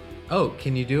 Oh,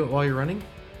 can you do it while you're running?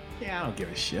 Yeah, I don't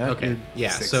give a shit. Okay. You're Yeah.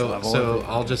 6th So level.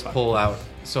 I'll just pull out.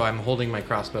 So I'm holding my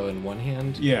crossbow in one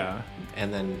hand, Yeah.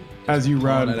 and then As you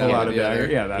run, it pull out out a with the dagger.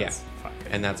 other. Yeah, that's fine.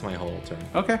 and that's my whole turn.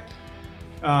 Okay.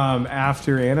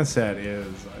 After Anisette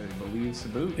is, I believe,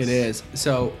 Sabuks. It is.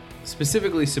 So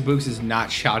specifically, Sabuks is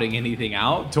not shouting anything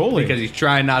out. Totally. Because he's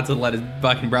trying not to let his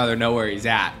fucking brother know where he's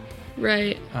at.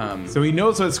 Right. So he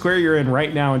knows what square you're in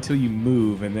right now until you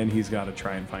move, and then he's got to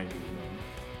try and find you.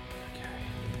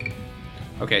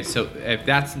 Okay, so if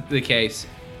that's the case,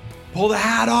 pull the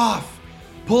hat off.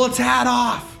 Pull its hat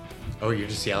off. Oh, you're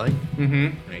just yelling?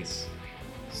 Mm-hmm. Nice.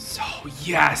 So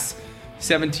yes,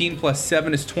 17 plus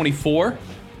 7 is 24.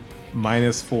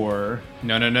 -4.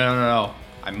 No.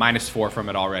 I'm -4 from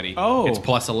it already. Oh. It's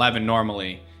 +11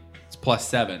 normally. It's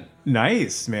 +7.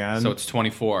 Nice, man. So it's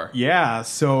 24. Yeah,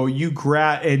 so you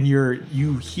grab and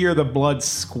you hear the blood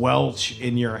squelch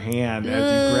in your hand as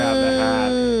you grab the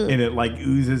hat, and it like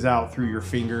oozes out through your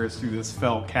fingers through this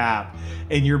felt cap,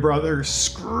 and your brother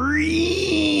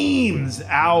screams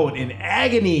out in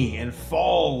agony and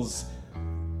falls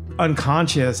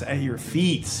unconscious at your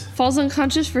feet. Falls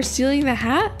unconscious for stealing the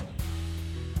hat?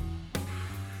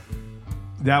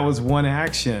 That was one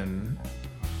action.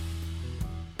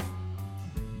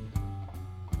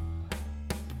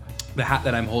 The hat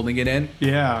that I'm holding it in,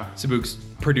 Yeah. Sabuks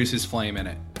produces flame in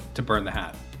it to burn the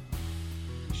hat.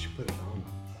 You should put it on.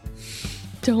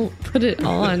 Don't put it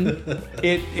on.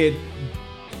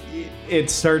 It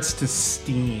starts to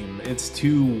steam. It's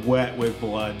too wet with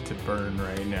blood to burn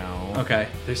right now. Okay.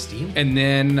 There's steam? And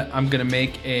then I'm going to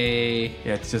make a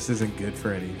Yeah, it just isn't good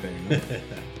for anything.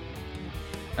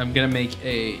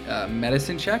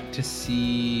 medicine check to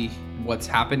see what's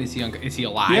happened. Is he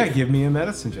alive? Yeah, give me a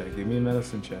medicine check.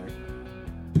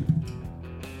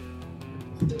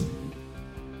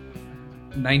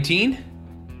 19?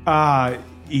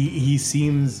 He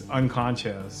seems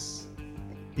unconscious.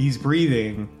 He's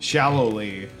breathing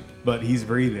shallowly, but he's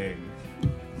breathing.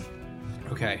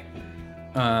 Okay.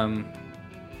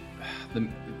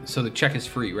 So the check is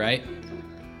free, right?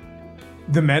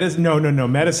 The medicine? No.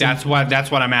 Medicine. That's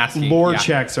what I'm asking. Lore Yeah.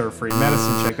 checks are free.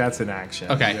 Medicine check, that's an action.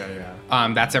 Okay.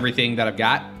 Yeah. That's everything that I've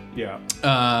got. Yeah.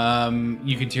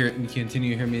 You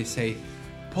continue to hear me say,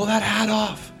 "Pull that hat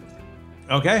off!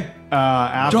 Okay.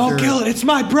 After Don't kill it! It's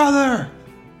my brother!"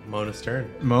 Mona's turn.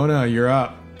 Mona, you're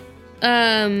up.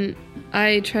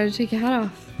 I try to take a hat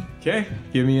off. Okay.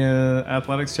 Give me an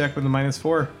athletics check with a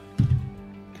 -4.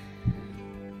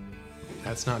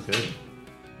 That's not good.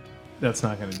 That's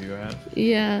not going to do it.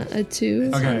 Yeah, a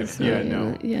 2. Okay, yeah,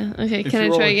 no. Yeah, okay. If Can you I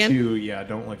roll try a again? 2, yeah,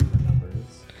 don't look at the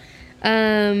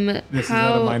numbers. This is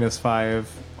at a -5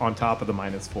 on top of the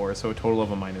 -4, so a total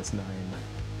of a -9.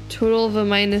 Total of a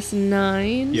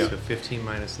 -9. Yeah. So 15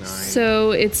 minus 9.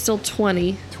 So it's still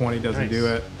 20. 20 doesn't Nice. do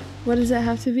it. What does it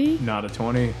have to be? Not a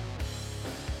 20.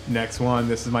 Next one,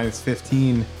 this is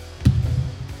 -15.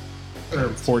 Or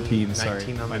 14, sorry.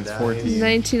 19 on the Minus dice. 14.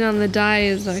 19 on the die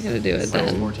is not going to do it Minus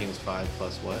then. 14 is 5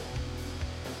 plus what?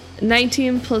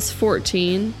 19 plus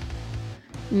 14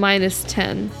 minus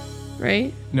 10,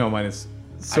 right? No, minus.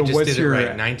 So I just what's did it your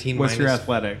right. 19 What's your minus-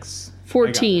 athletics?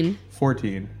 14.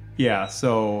 14. Yeah.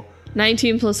 So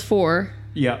 19 plus 4.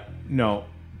 yeah. No.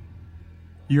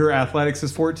 Your athletics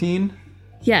is 14.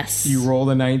 Yes. You rolled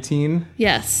a 19.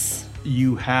 Yes.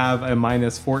 You have a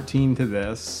 -14 to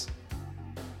this.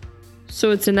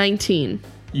 So it's a 19.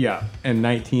 Yeah, and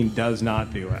 19 does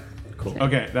not do it. Cool.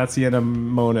 Okay, that's the end of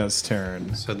Mona's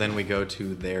turn. So then we go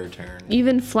to their turn.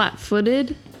 Even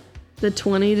flat-footed, the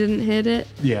 20 didn't hit it.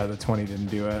 Yeah, the 20 didn't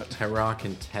do it. Tyrok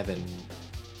and Tevin.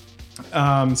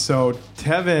 So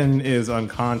Tevin is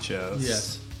unconscious.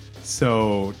 Yes.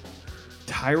 So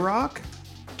Tyrok?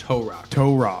 Torok.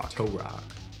 Torok. Tyrok.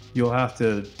 You'll have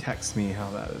to text me how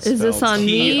that is Is this spelled. on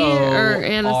me or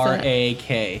Anisette?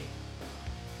 Torrak.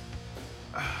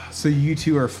 So you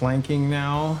two are flanking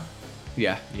now?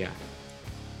 Yeah. Yeah.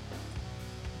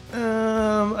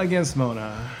 Against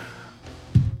Mona.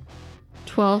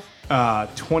 12.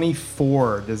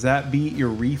 24. Does that beat your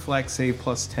reflex save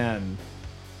plus 10?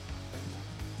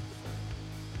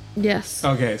 Yes.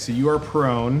 Okay, so you are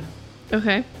prone.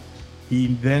 Okay. He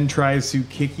then tries to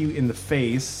kick you in the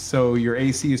face. So your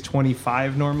AC is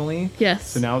 25 normally.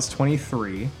 Yes. So now it's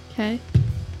 23. Okay.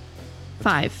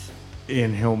 5.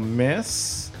 And he'll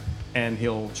miss. And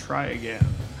he'll try again.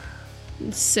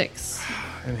 6.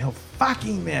 And he'll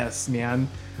fucking miss, man.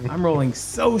 I'm rolling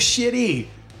so shitty.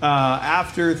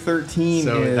 After 13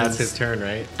 So is... that's his turn,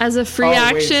 right? As a free Oh, wait,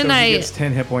 action, so he I gets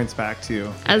 10 hit points back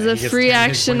too. as a he gets free 10 hit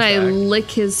action points I back.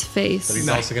 lick his But face. he's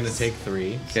also going to take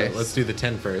 3. Okay. So let's do the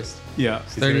 10 first. Yeah.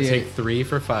 He's going to 38. take 3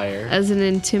 for fire. As an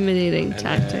intimidating and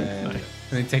tactic. then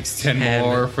And he takes 10 10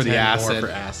 more for the 10 acid. More for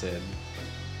acid.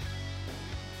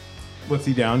 What's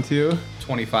he down to?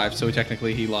 25, so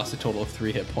technically he lost a total of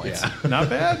 3 hit points. Yeah. Not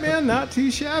bad, man. Not too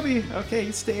shabby. Okay,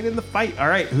 he's staying in the fight. All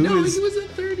right, who is was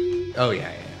at 30. Oh,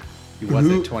 yeah. He was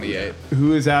Who- at 28.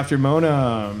 who is after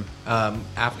Mona?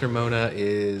 After Mona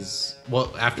is...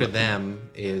 Well, after them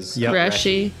is... Yep.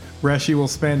 Reshi. Reshi will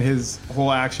spend his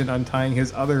whole action untying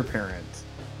his other parent.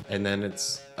 And then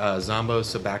it's Zombo,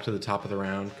 so back to the top of the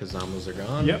round because Zombos are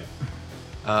gone. Yep.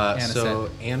 So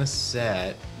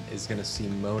Anisette is going to see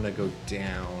Mona go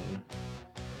down.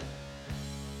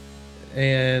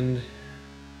 And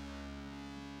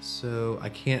So I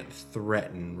can't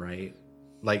threaten, right?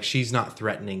 Like she's not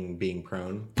threatening being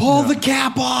prone. Pull the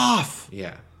cap off.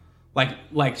 Yeah. Like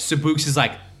Sabuks is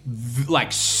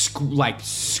like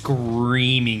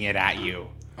screaming it at you.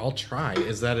 I'll try.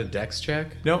 Is that a dex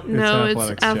check? Nope. No, an it's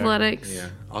check. athletics. Yeah.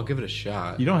 I'll give it a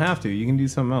shot. You don't have to. You can do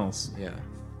something else. Yeah.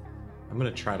 I'm gonna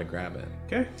try to grab it.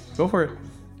 Okay, go for it.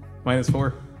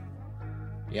 -4.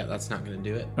 Yeah, that's not gonna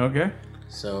do it. Okay.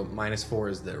 So -4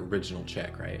 is the original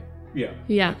check, right? Yeah.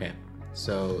 Yeah. Okay.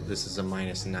 So this is a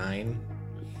 -9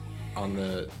 on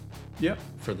the Yep.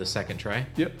 for the second try.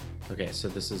 Yep. Okay, so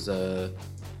this is a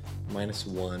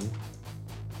 -1.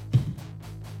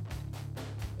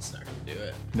 It's not gonna do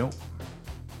it. Nope.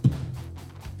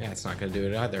 Yeah, it's not gonna do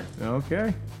it either.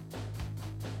 Okay.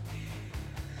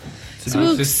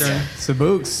 Sabuks' turn.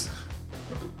 Sabuks.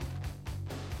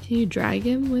 Can you drag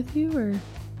him with you, or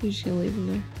you just gonna leave him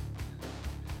there?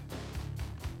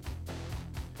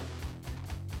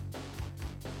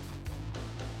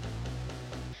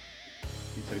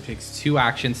 So it takes 2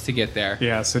 actions to get there.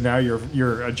 Yeah. So now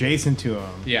you're adjacent to him.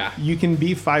 Yeah. You can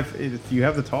be 5 if you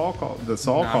have the tall call. The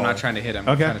Saul No, call. I'm not trying to hit him.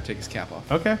 Okay. I'm trying to take his cap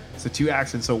off. Okay. So 2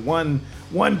 actions. So one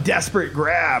desperate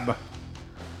grab.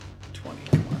 20.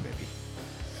 Come on, baby.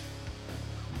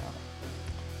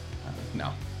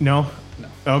 No. No. No.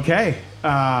 Okay.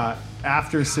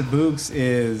 After Sabuks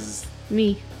is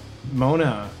Me.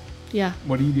 Mona. Yeah.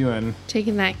 What are you doing?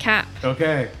 Taking that cap.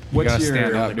 Okay. What's gotta your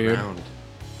stand up. On the dude. ground.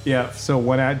 Yeah. So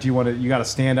what do you want to? You got to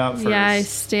stand up first. Yeah, I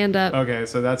stand up. Okay.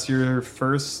 So that's your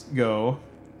first go.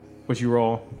 What you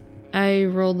roll? I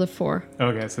rolled the 4.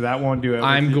 Okay. So that won't do it.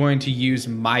 I'm going to use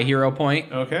my hero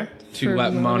point Okay. to For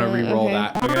let Mona Mona, re-roll okay.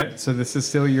 that. Okay. So this is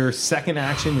still your second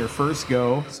action, your first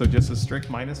go. So just a strict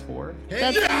 -4.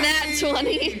 That's a nat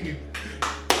 20.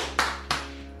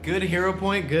 Good hero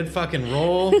point. Good fucking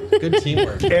roll. Good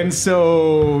teamwork. And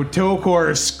so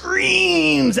Tokor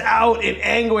screams out in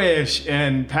anguish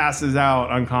and passes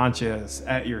out unconscious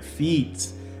at your feet.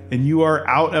 And you are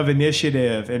out of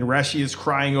initiative. And Reshi is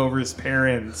crying over his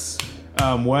parents.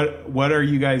 What are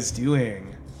you guys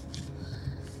doing?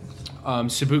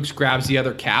 Sabuks grabs the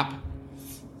other cap.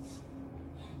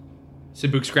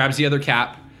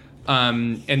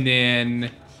 And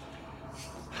then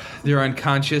they're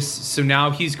unconscious. So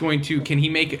now he's going to. Can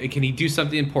he do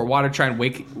something? Pour water. Try and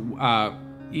wake.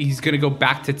 He's going to go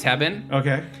back to Tevin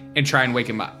Okay. and try and wake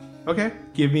him up. Okay.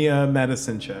 Give me a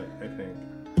medicine check, I think.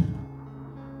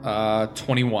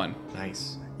 21.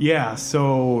 Nice. Yeah,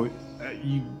 so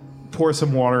you pour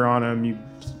some water on him, you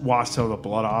wash some of the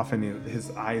blood off, and his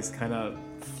eyes kind of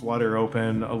flutter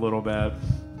open a little bit.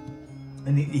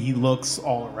 And he looks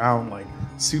all around like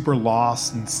super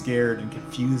lost and scared and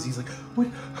confused. He's like, "What?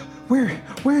 Where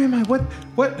am I? What?"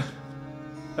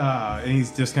 And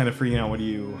he's just kind of freaking out.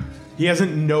 He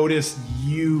hasn't noticed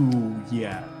you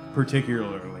yet,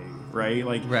 particularly, right?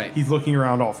 Like, Right. He's looking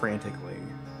around all frantically.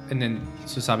 And then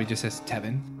Sabi just says,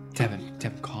 Tevin,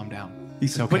 calm down. He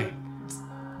It's says, okay.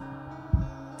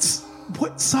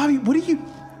 What, Sabi? What are you?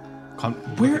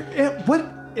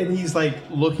 What? And he's like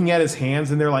looking at his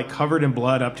hands, and they're like covered in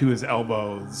blood up to his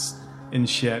elbows and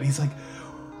shit. He's like,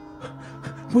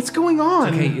 "What's going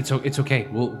on?" Okay, it's okay.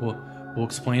 We'll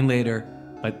explain later.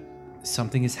 But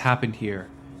something has happened here,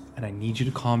 and I need you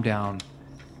to calm down.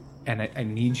 And I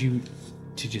need you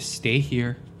to just stay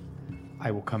here.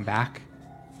 I will come back,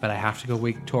 but I have to go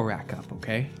wake Torak up.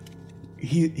 Okay?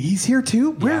 He's here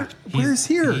too. Where's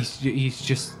here? He's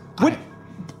just What?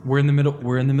 We're in the middle.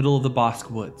 We're in the middle of the Bosque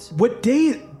Woods. What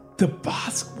day? The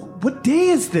boss? What day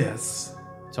is this?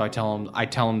 So I tell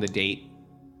him the date,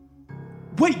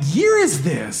 What year is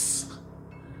this?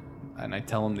 and I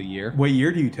tell him the year. What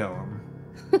year do you tell him?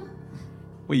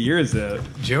 What year is it?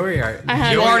 Joey, I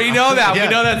have You it. already know that. Yeah.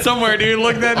 We know that somewhere, dude.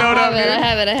 Look that I note up. have it. Dude.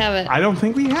 I have it. I don't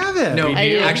think we have it. No, I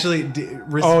do. actually,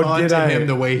 respond did to I? him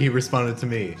the way he responded to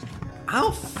me. I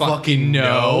don't Fucking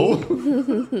know.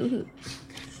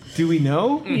 Do we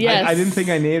know? Yes. I didn't think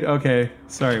I named. Okay,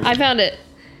 sorry. I found it.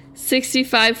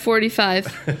 6545.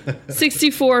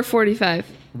 6445.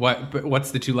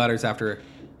 What's the 2 letters after?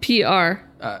 PR.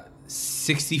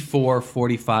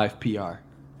 6445 PR.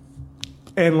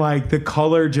 And like the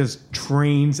color just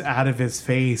drains out of his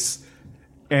face,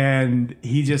 and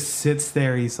he just sits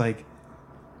there. He's like,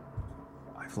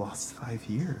 "I've lost 5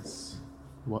 years.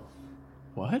 What?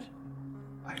 What?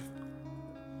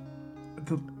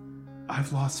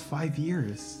 I've lost 5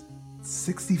 years.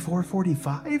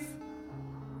 6445?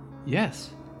 Yes.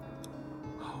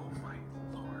 Oh my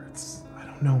lords! I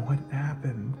don't know what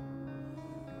happened."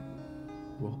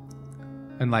 Well,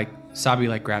 and like Sabi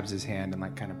like grabs his hand and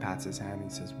like kind of pats his hand. He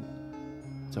says,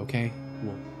 "It's okay.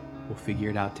 We'll figure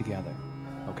it out together."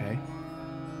 Okay?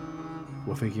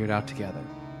 We'll figure it out together.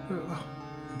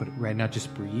 But right now,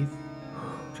 just breathe.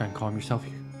 Try and calm yourself.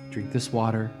 Drink this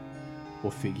water.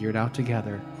 We'll figure it out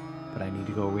together. But I need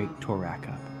to go wake Torak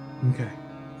up. Okay.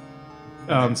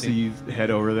 So you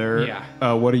head over there.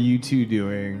 Yeah. What are you two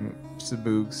doing?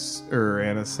 Sabuks or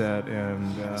Anisette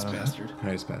and Nice bastard.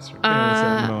 Anisette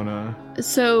and Mona.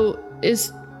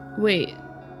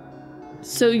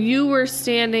 So you were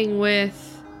standing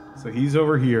with. So he's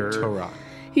over here. Torak.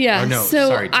 Yeah. Or no, so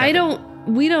sorry, Tevin.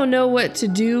 we don't know what to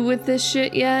do with this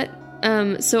shit yet.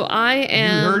 So I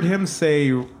am. You heard him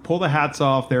say, "Pull the hats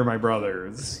off. They're my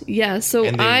brothers." Yeah. So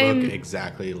And they I'm. look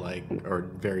exactly like, or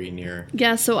very near.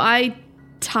 Yeah. So I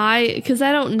tie because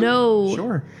I don't know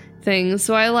Sure. things.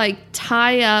 So I like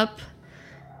tie up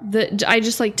I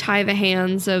just like tie the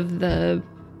hands of the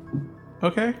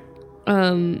Okay.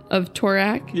 of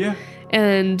Torak. Yeah.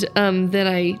 And then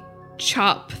I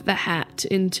chop the hat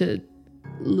into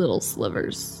little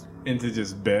slivers. Into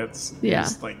just bits. Yeah.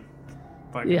 Just like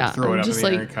Yeah, throw it I'm up just in the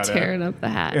air like and cut tearing it. up the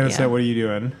hat. Anisette, yeah. what are you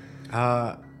doing?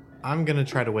 I'm gonna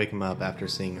try to wake him up after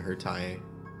seeing her tie.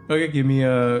 Okay, give me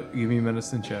a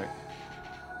medicine check.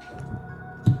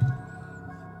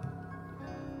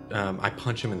 I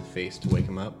punch him in the face to wake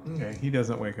him up. Okay, he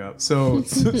doesn't wake up. So,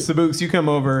 Sabuks, you come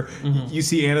over. You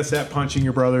see Anisette punching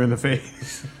your brother in the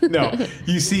face. No,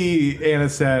 you see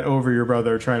Anisette over your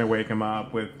brother trying to wake him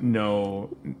up with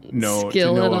no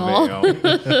Skill to no at all.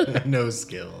 avail. No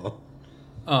skill.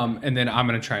 And then I'm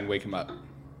gonna try and wake him up.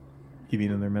 Give me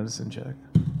another medicine check.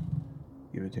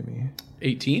 Give it to me.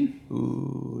 18?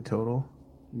 Ooh, total.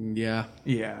 Yeah.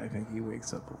 Yeah, I think he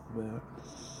wakes up a little bit.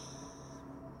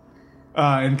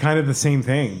 And kind of the same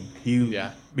thing.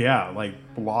 Yeah. Like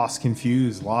lost,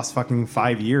 confused, lost fucking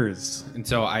 5 years. And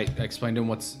so I explained to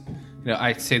him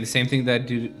I say the same thing that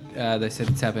I said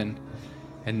to Tevin,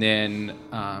 and then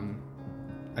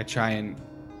I try and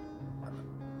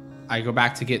I go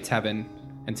back to get Tevin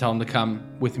and tell him to come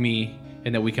with me,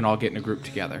 and that we can all get in a group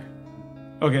together.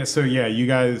 Okay, so yeah, you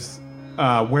guys,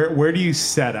 where do you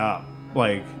set up?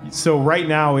 Like, so right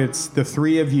now it's the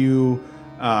three of you,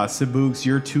 Sabuks,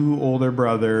 your two older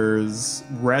brothers,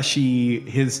 Reshi,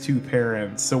 his two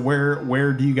parents. So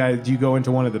where do you go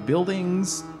into one of the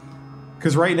buildings?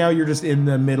 Because right now you're just in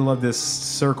the middle of this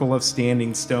circle of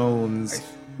standing stones.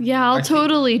 Yeah, I'll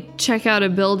totally check out a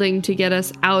building to get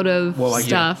us out of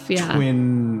stuff. Yeah.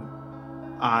 Twin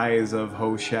eyes of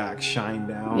Hoshak shine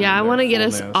down. Yeah, I in want to their get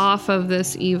us fullness. off of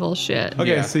this evil shit.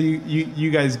 Okay, Yeah. so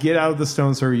you guys get out of the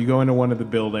stone circle, you go into one of the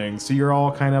buildings. So you're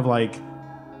all kind of like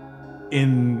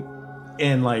in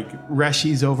like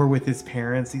Reshi's over with his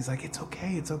parents. He's like, it's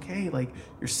okay, like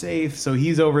you're safe. So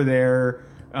he's over there.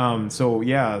 So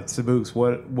yeah, Sabuks,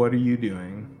 what are you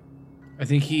doing? I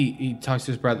think he talks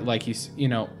to his brother like he's,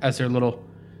 as they're little,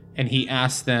 and he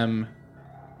asks them,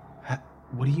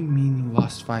 what do you mean you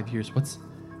lost 5 years?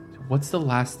 What's the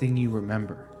last thing you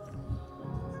remember?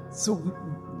 So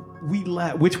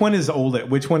which one is oldest?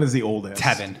 Which one is the oldest?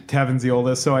 Tevin. Tevin's the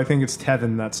oldest. So I think it's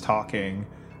Tevin that's talking.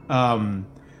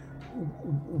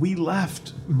 We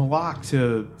left Malak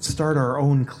to start our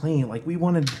own claim. Like we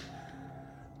wanted.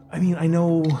 I mean, I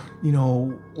know,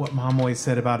 what Mom always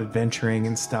said about adventuring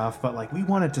and stuff, but like we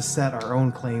wanted to set our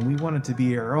own claim. We wanted to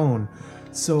be our own.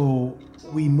 So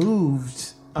we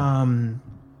moved, and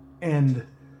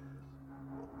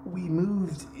we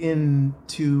moved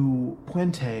into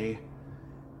Puente,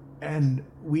 and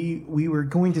we were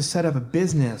going to set up a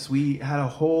business. We had a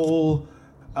whole,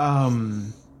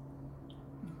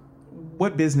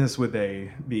 what business would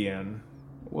they be in?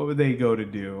 What would they go to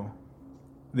do?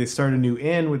 They start a new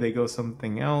inn? Would they go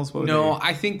something else? What would No, they...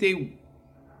 I think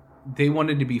they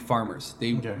wanted to be farmers.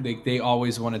 They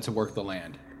always wanted to work the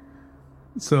land.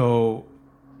 So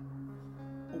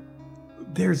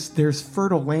there's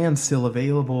fertile land still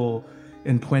available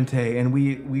in Puente, and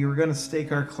we were going to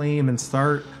stake our claim and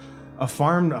start a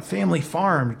family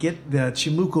farm, get the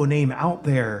Chimuco name out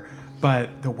there.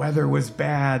 But the weather was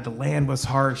bad, the land was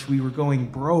harsh, we were going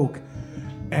broke,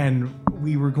 and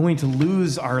we were going to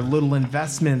lose our little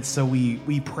investments. So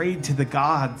we prayed to the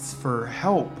gods for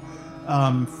help.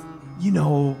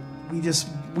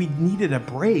 We needed a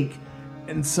break.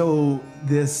 And so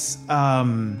the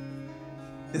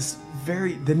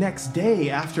next day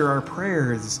after our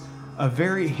prayers, a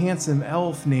very handsome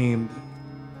elf named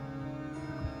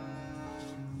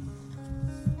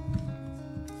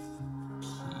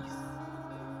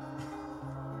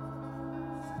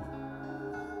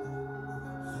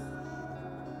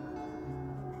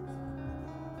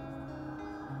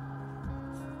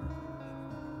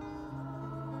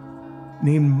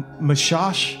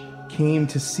Mashash came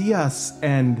to see us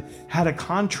and had a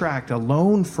contract, a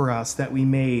loan for us that we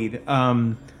made.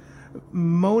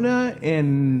 Mona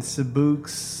and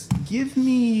Sabuks, give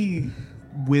me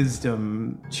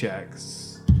wisdom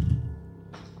checks.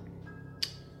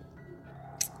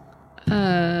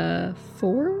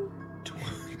 4?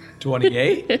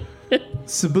 28.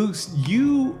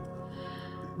 Sabuks,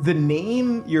 the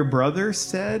name your brother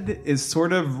said is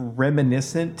sort of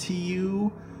reminiscent to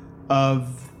you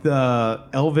of the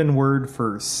elven word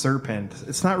for serpent.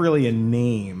 It's not really a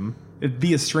name. It'd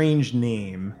be a strange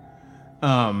name.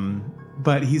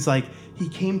 But he's like, he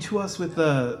came to us with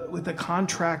a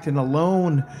contract and a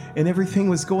loan, and everything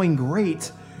was going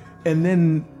great. And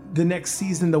then the next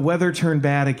season, the weather turned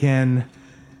bad again.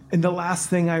 And the last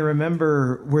thing I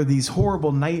remember were these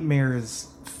horrible nightmares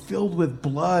filled with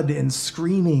blood and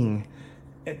screaming.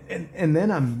 And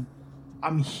then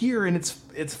I'm here, and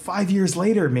it's 5 years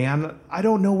later, man. I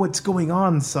don't know what's going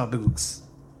on, Sabuks.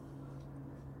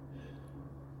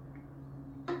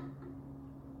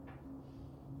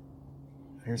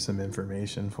 Here's some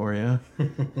information for you.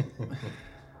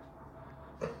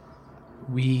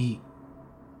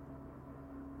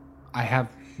 I have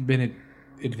been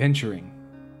adventuring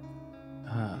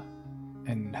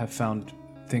and have found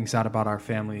things out about our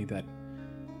family that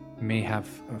may have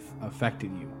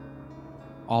affected you.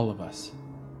 All of us.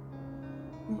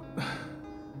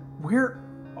 Where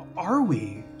are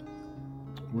we?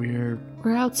 We're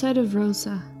outside of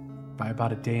Rosa. by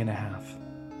about a day and a half.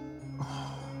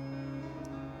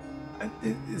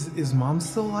 Is Mom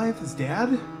still alive? Is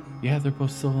Dad? Yeah, they're both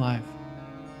still alive.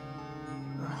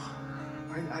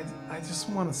 I just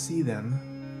want to see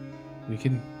them. We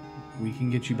can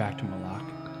get you back to Malak.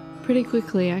 Pretty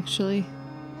quickly, actually.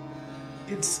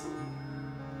 If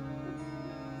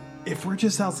we're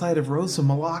just outside of Rosa,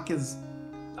 Malak is...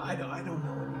 I don't know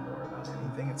anymore about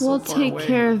anything. It's We'll so far take away.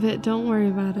 care of it. Don't worry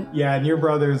about it. Yeah, and your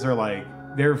brothers are like...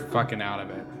 They're... Fucking out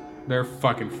of it. They're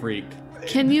fucking freaked.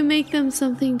 Can you make them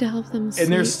something to help them sleep?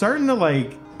 And they're starting to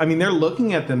like... I mean, they're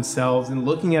looking at themselves and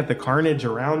looking at the carnage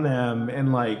around them,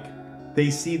 and like... They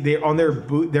see on their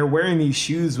boot. They're wearing these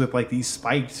shoes with like these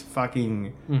spiked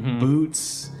fucking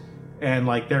boots, and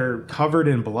like they're covered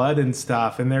in blood and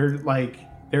stuff. And they're like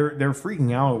they're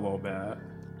freaking out a little bit.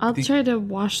 I'll try to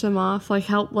wash them off, like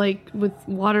help like with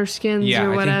water skins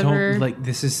or I whatever. think don't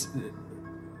this is.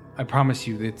 I promise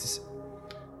you, this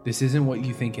isn't what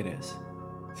you think it is.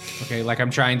 Okay, like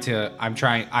I'm just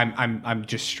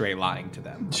straight lying to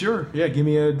them. Sure. Yeah. Give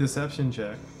me a deception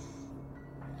check.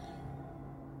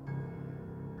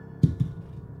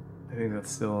 I think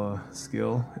that's still a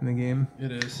skill in the game.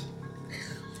 It is.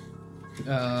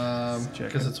 Check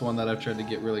Because it. it's one that I've tried to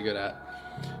get really good at.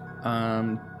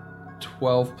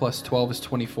 12 plus 12 is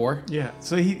 24. Yeah.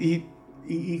 So he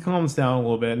calms down a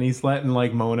little bit, and he's letting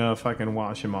like Mona fucking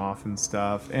wash him off and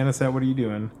stuff. Anisette, what are you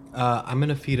doing? I'm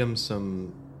gonna feed him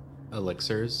some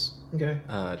elixirs Okay.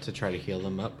 to try to heal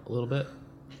them up a little bit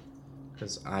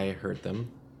because I hurt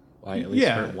them. Well, I at least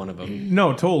Yeah. hurt one of them.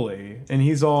 No, totally. And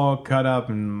he's all cut up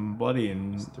and bloody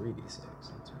and 3d6.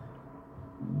 That's right.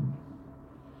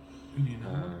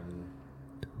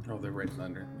 Oh, they're right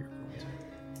under.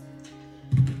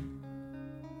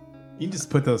 you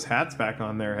just put those hats back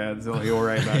on their heads, they'll heal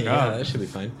right back Yeah, up. that should be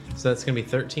fine. So that's gonna be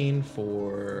 13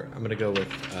 for. I'm gonna go with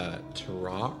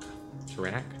Tarak.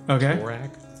 Okay. Torak.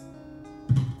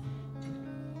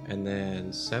 And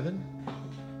then 7.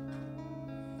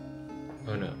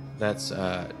 Oh no, that's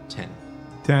 10.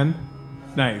 10.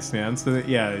 Nice, man. So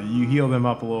yeah, you heal them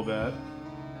up a little bit.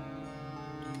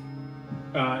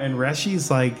 And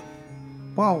Reshi's like,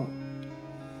 well,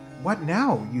 what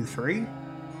now, you three?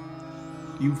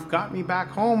 You've got me back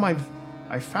home. I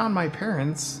found my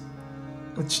parents.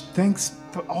 Which thanks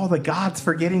to all the gods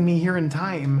for getting me here in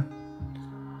time.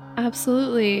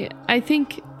 Absolutely. I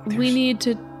think we need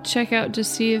to check out to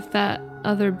see if that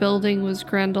other building was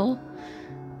Grendel.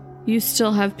 You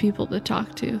still have people to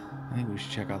talk to. I think we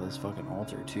should check out this fucking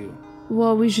altar too.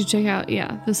 Well, we should check out,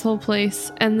 this whole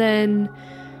place. And then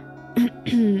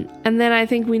and then I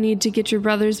think we need to get your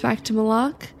brothers back to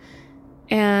Malak.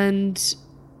 And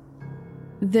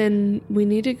then we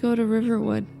need to go to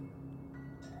Riverwood.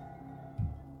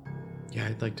 Yeah,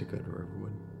 I'd like to go to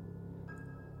Riverwood.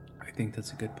 I think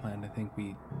that's a good plan. I think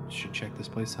we should check this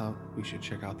place out. We should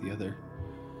check out the other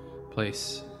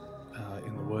place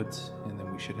in the woods, and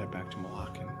then we should head back to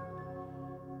Malak.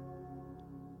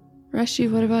 Reshi,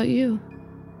 what about you?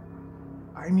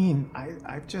 I mean,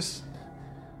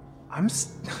 I'm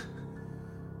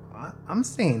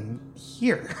staying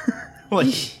here.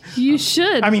 Like, You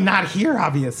should. I mean, not here,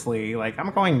 obviously. Like,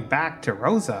 I'm going back to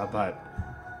Rosa, but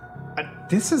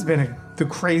this has been the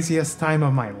craziest time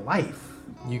of my life.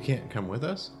 You can't come with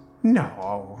us?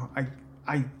 No,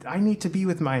 I need to be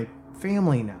with my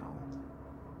family now.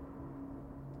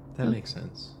 That makes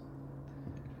sense.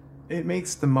 It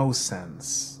makes the most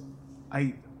sense.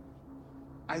 I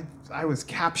was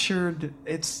captured.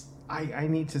 I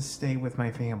need to stay with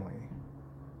my family.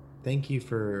 Thank you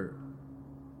for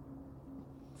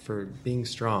being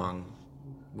strong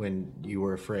when you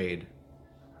were afraid.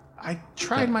 I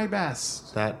tried my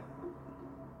best. That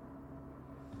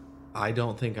I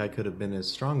don't think I could have been as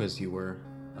strong as you were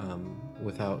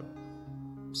without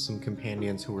some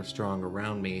companions who were strong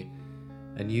around me.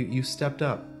 And you stepped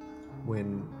up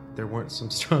when there weren't some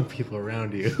strong people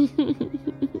around you.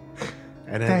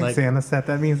 And Thanks, Anisette.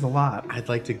 That means a lot. I'd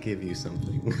like to give you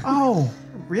something. Oh,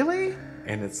 really?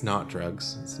 And it's not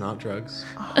drugs. It's not drugs.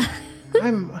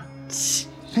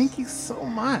 Thank you so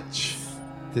much.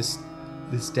 This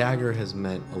dagger has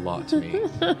meant a lot to me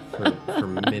for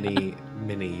many,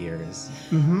 many years.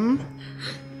 Mm-hmm.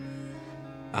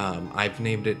 I've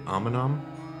named it Aminom.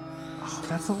 Oh,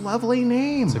 that's a lovely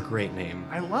name. It's a great name.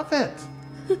 I love it.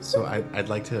 So I'd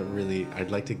like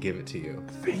to give it to you.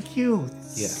 Thank you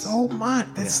Yes. so much.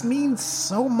 This means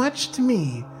so much to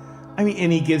me. I mean,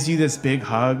 and he gives you this big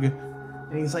hug,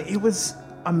 and he's like, "It was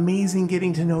amazing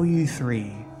getting to know you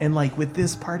three." And like with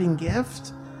this parting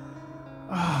gift,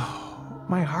 oh,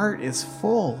 my heart is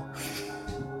full.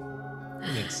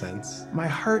 That makes sense. My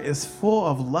heart is full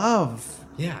of love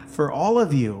Yeah. for all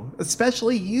of you,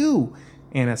 especially you,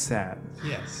 Anisette.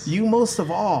 Yes. You most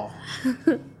of all.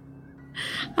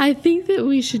 I think that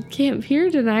we should camp here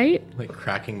tonight. Like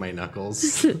cracking my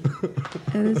knuckles.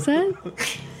 And it's that.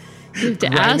 You have to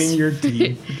Grinding ask. your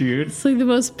teeth, dude. It's like the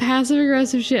most passive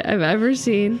aggressive shit I've ever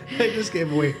seen. I just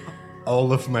gave away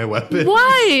all of my weapons.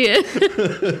 Why?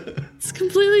 It's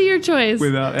completely your choice.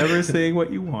 Without ever saying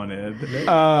what you wanted.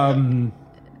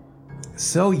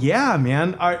 So yeah,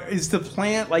 man. Is the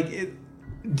plan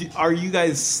are you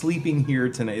guys sleeping here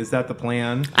tonight? Is that the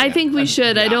plan? I think we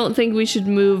should. I yeah. don't think we should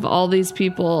move all these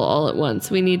people all at once.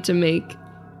 We need to make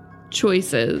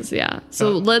choices. Yeah.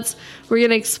 So we're going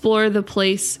to explore the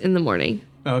place in the morning.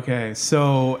 Okay.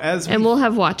 So And we'll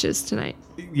have watches tonight.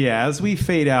 as we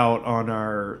fade out on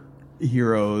our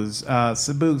heroes,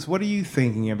 Sabooks, what are you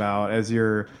thinking about as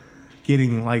you're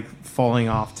getting falling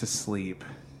off to sleep?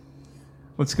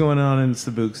 What's going on in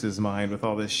Sabooks' mind with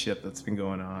all this shit that's been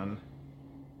going on?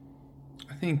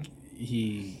 I think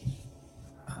he's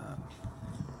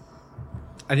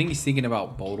thinking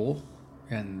about Bodil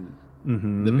and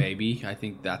the baby. I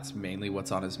think that's mainly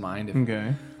what's on his mind. If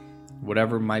Okay.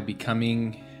 whatever might be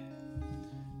coming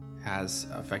has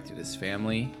affected his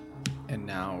family, and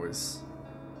now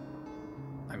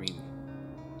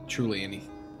truly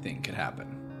anything could happen.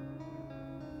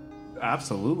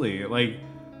 Absolutely.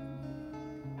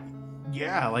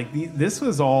 This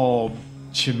was all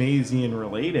Chamazian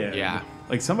related. Yeah.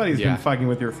 Somebody's Yeah. been fucking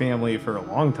with your family for a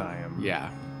long time. Yeah.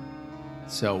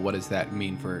 So what does that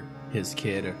mean for his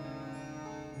kid?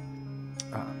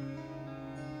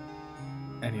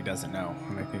 And he doesn't know.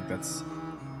 And I think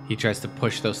he tries to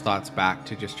push those thoughts back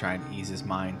to just try and ease his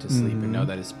mind to sleep and know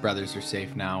that his brothers are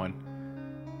safe now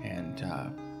and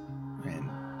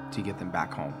to get them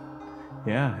back home.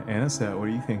 Yeah. Anisette, what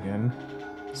are you thinking?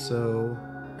 So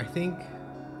I think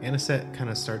Anisette kind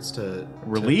of starts to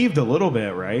Relieved a little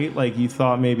bit, right? You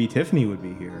thought maybe Tiffany would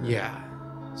be here. Yeah.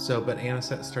 So, but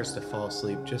Anisette starts to fall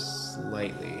asleep just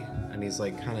slightly, and he's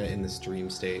kind of in this dream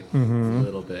state for a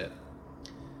little bit.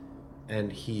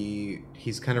 And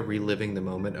he's kind of reliving the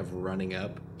moment of running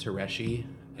up to Reshi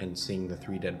and seeing the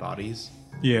 3 dead bodies.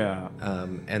 Yeah.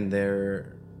 And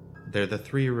they're the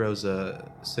 3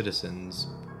 Rosa citizens,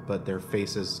 but their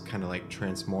faces kind of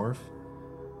transmorph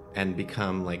and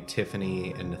become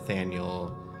Tiffany and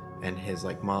Nathaniel and his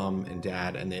mom and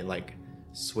dad, and they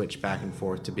switch back and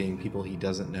forth to being people he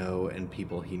doesn't know and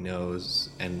people he knows,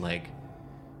 and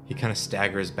he kind of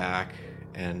staggers back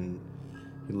and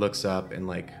he looks up and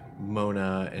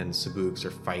Mona and Sabooks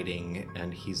are fighting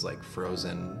and he's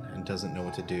frozen and doesn't know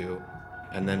what to do,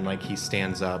 and then he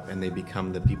stands up and they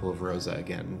become the people of Rosa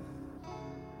again,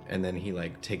 and then he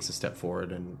takes a step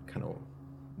forward and kind of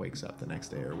wakes up the next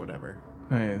day or whatever.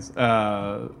 Nice.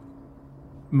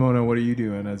 Mona, what are you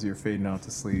doing as you're fading out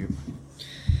to sleep?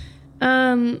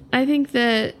 I think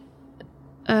that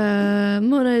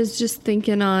Mona is just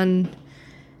thinking on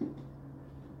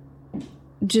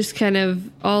just kind of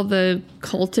all the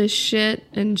cultish shit,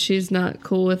 and she's not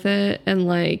cool with it,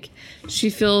 and she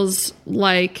feels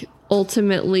like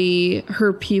ultimately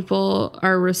her people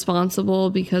are responsible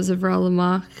because of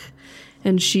Ralamak,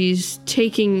 and she's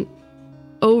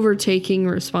overtaking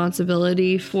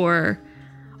responsibility for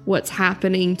what's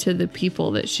happening to the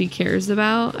people that she cares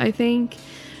about, I think,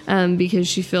 because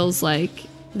she feels like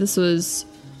this was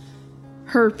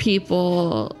her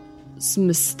people's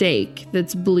mistake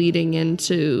that's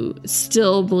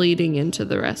still bleeding into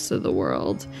the rest of the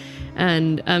world.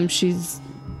 And she's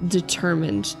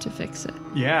determined to fix it.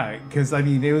 Yeah, because I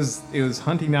mean, it was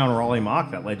hunting down Raleigh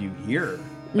Mock that led you here.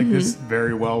 Like this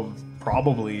very well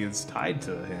probably is tied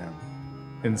to him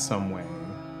in some way.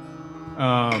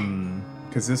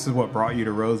 Because this is what brought you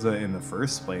to Rosa in the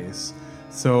first place.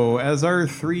 So as our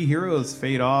three heroes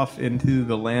fade off into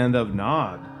the land of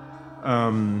Nod,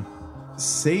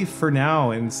 safe for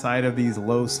now inside of these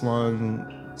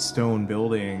low-slung stone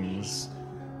buildings,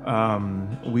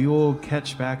 we will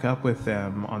catch back up with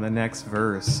them on the next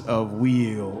verse of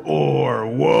Wheel or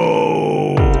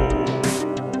Woe.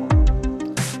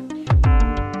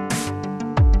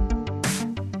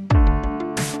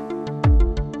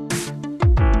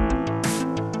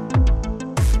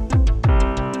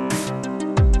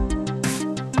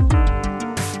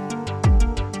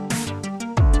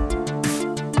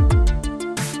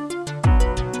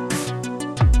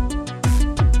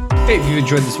 Hey, if you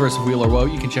enjoyed this verse of Wheel or Woe,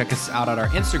 you can check us out on our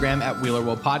Instagram at Wheel or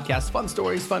Woe Podcast. Fun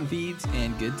stories, fun feeds,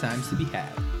 and good times to be had.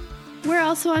 We're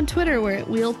also on Twitter. We're at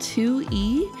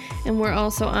Wheel2E, and we're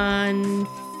also on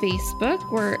Facebook.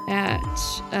 We're at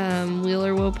Wheel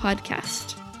or Woe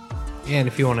Podcast. And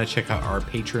if you want to check out our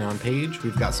Patreon page,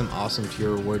 we've got some awesome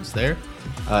tier rewards there.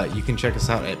 You can check us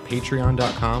out at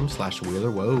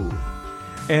patreon.com/wheelerwoe.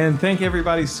 And thank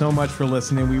everybody so much for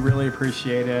listening. We really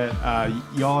appreciate it.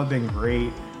 Y'all have been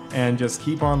great. And just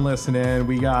keep on listening.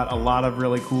 We got a lot of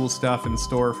really cool stuff in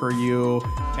store for you.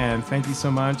 And thank you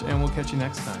so much. And we'll catch you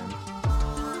next time.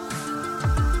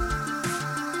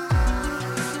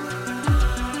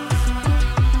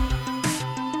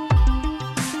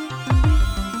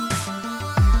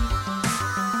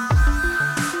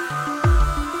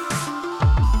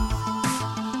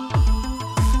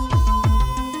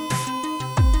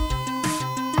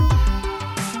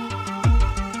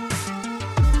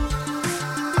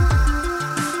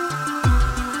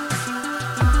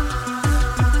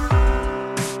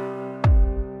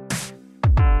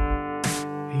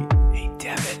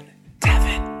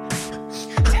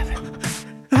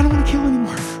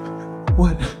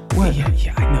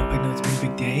 Yeah, I know it's been a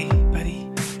big day,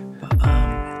 buddy. But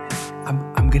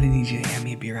I'm gonna need you to hand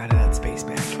me a beer out of that space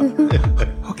bag.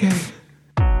 Okay.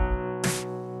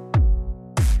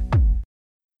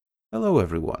 Hello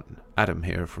everyone, Adam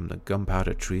here from the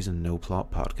Gunpowder Treason No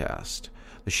Plot podcast.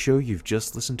 The show you've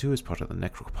just listened to is part of the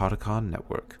Necropodicon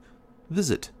network.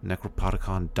 Visit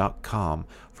necropodicon.com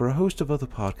for a host of other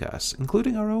podcasts,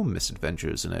 including our own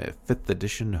misadventures in a 5th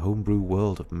edition homebrew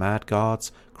world of mad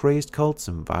gods, crazed cults,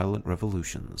 and violent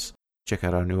revolutions. Check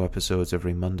out our new episodes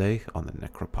every Monday on the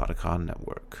Necropodicon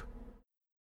network.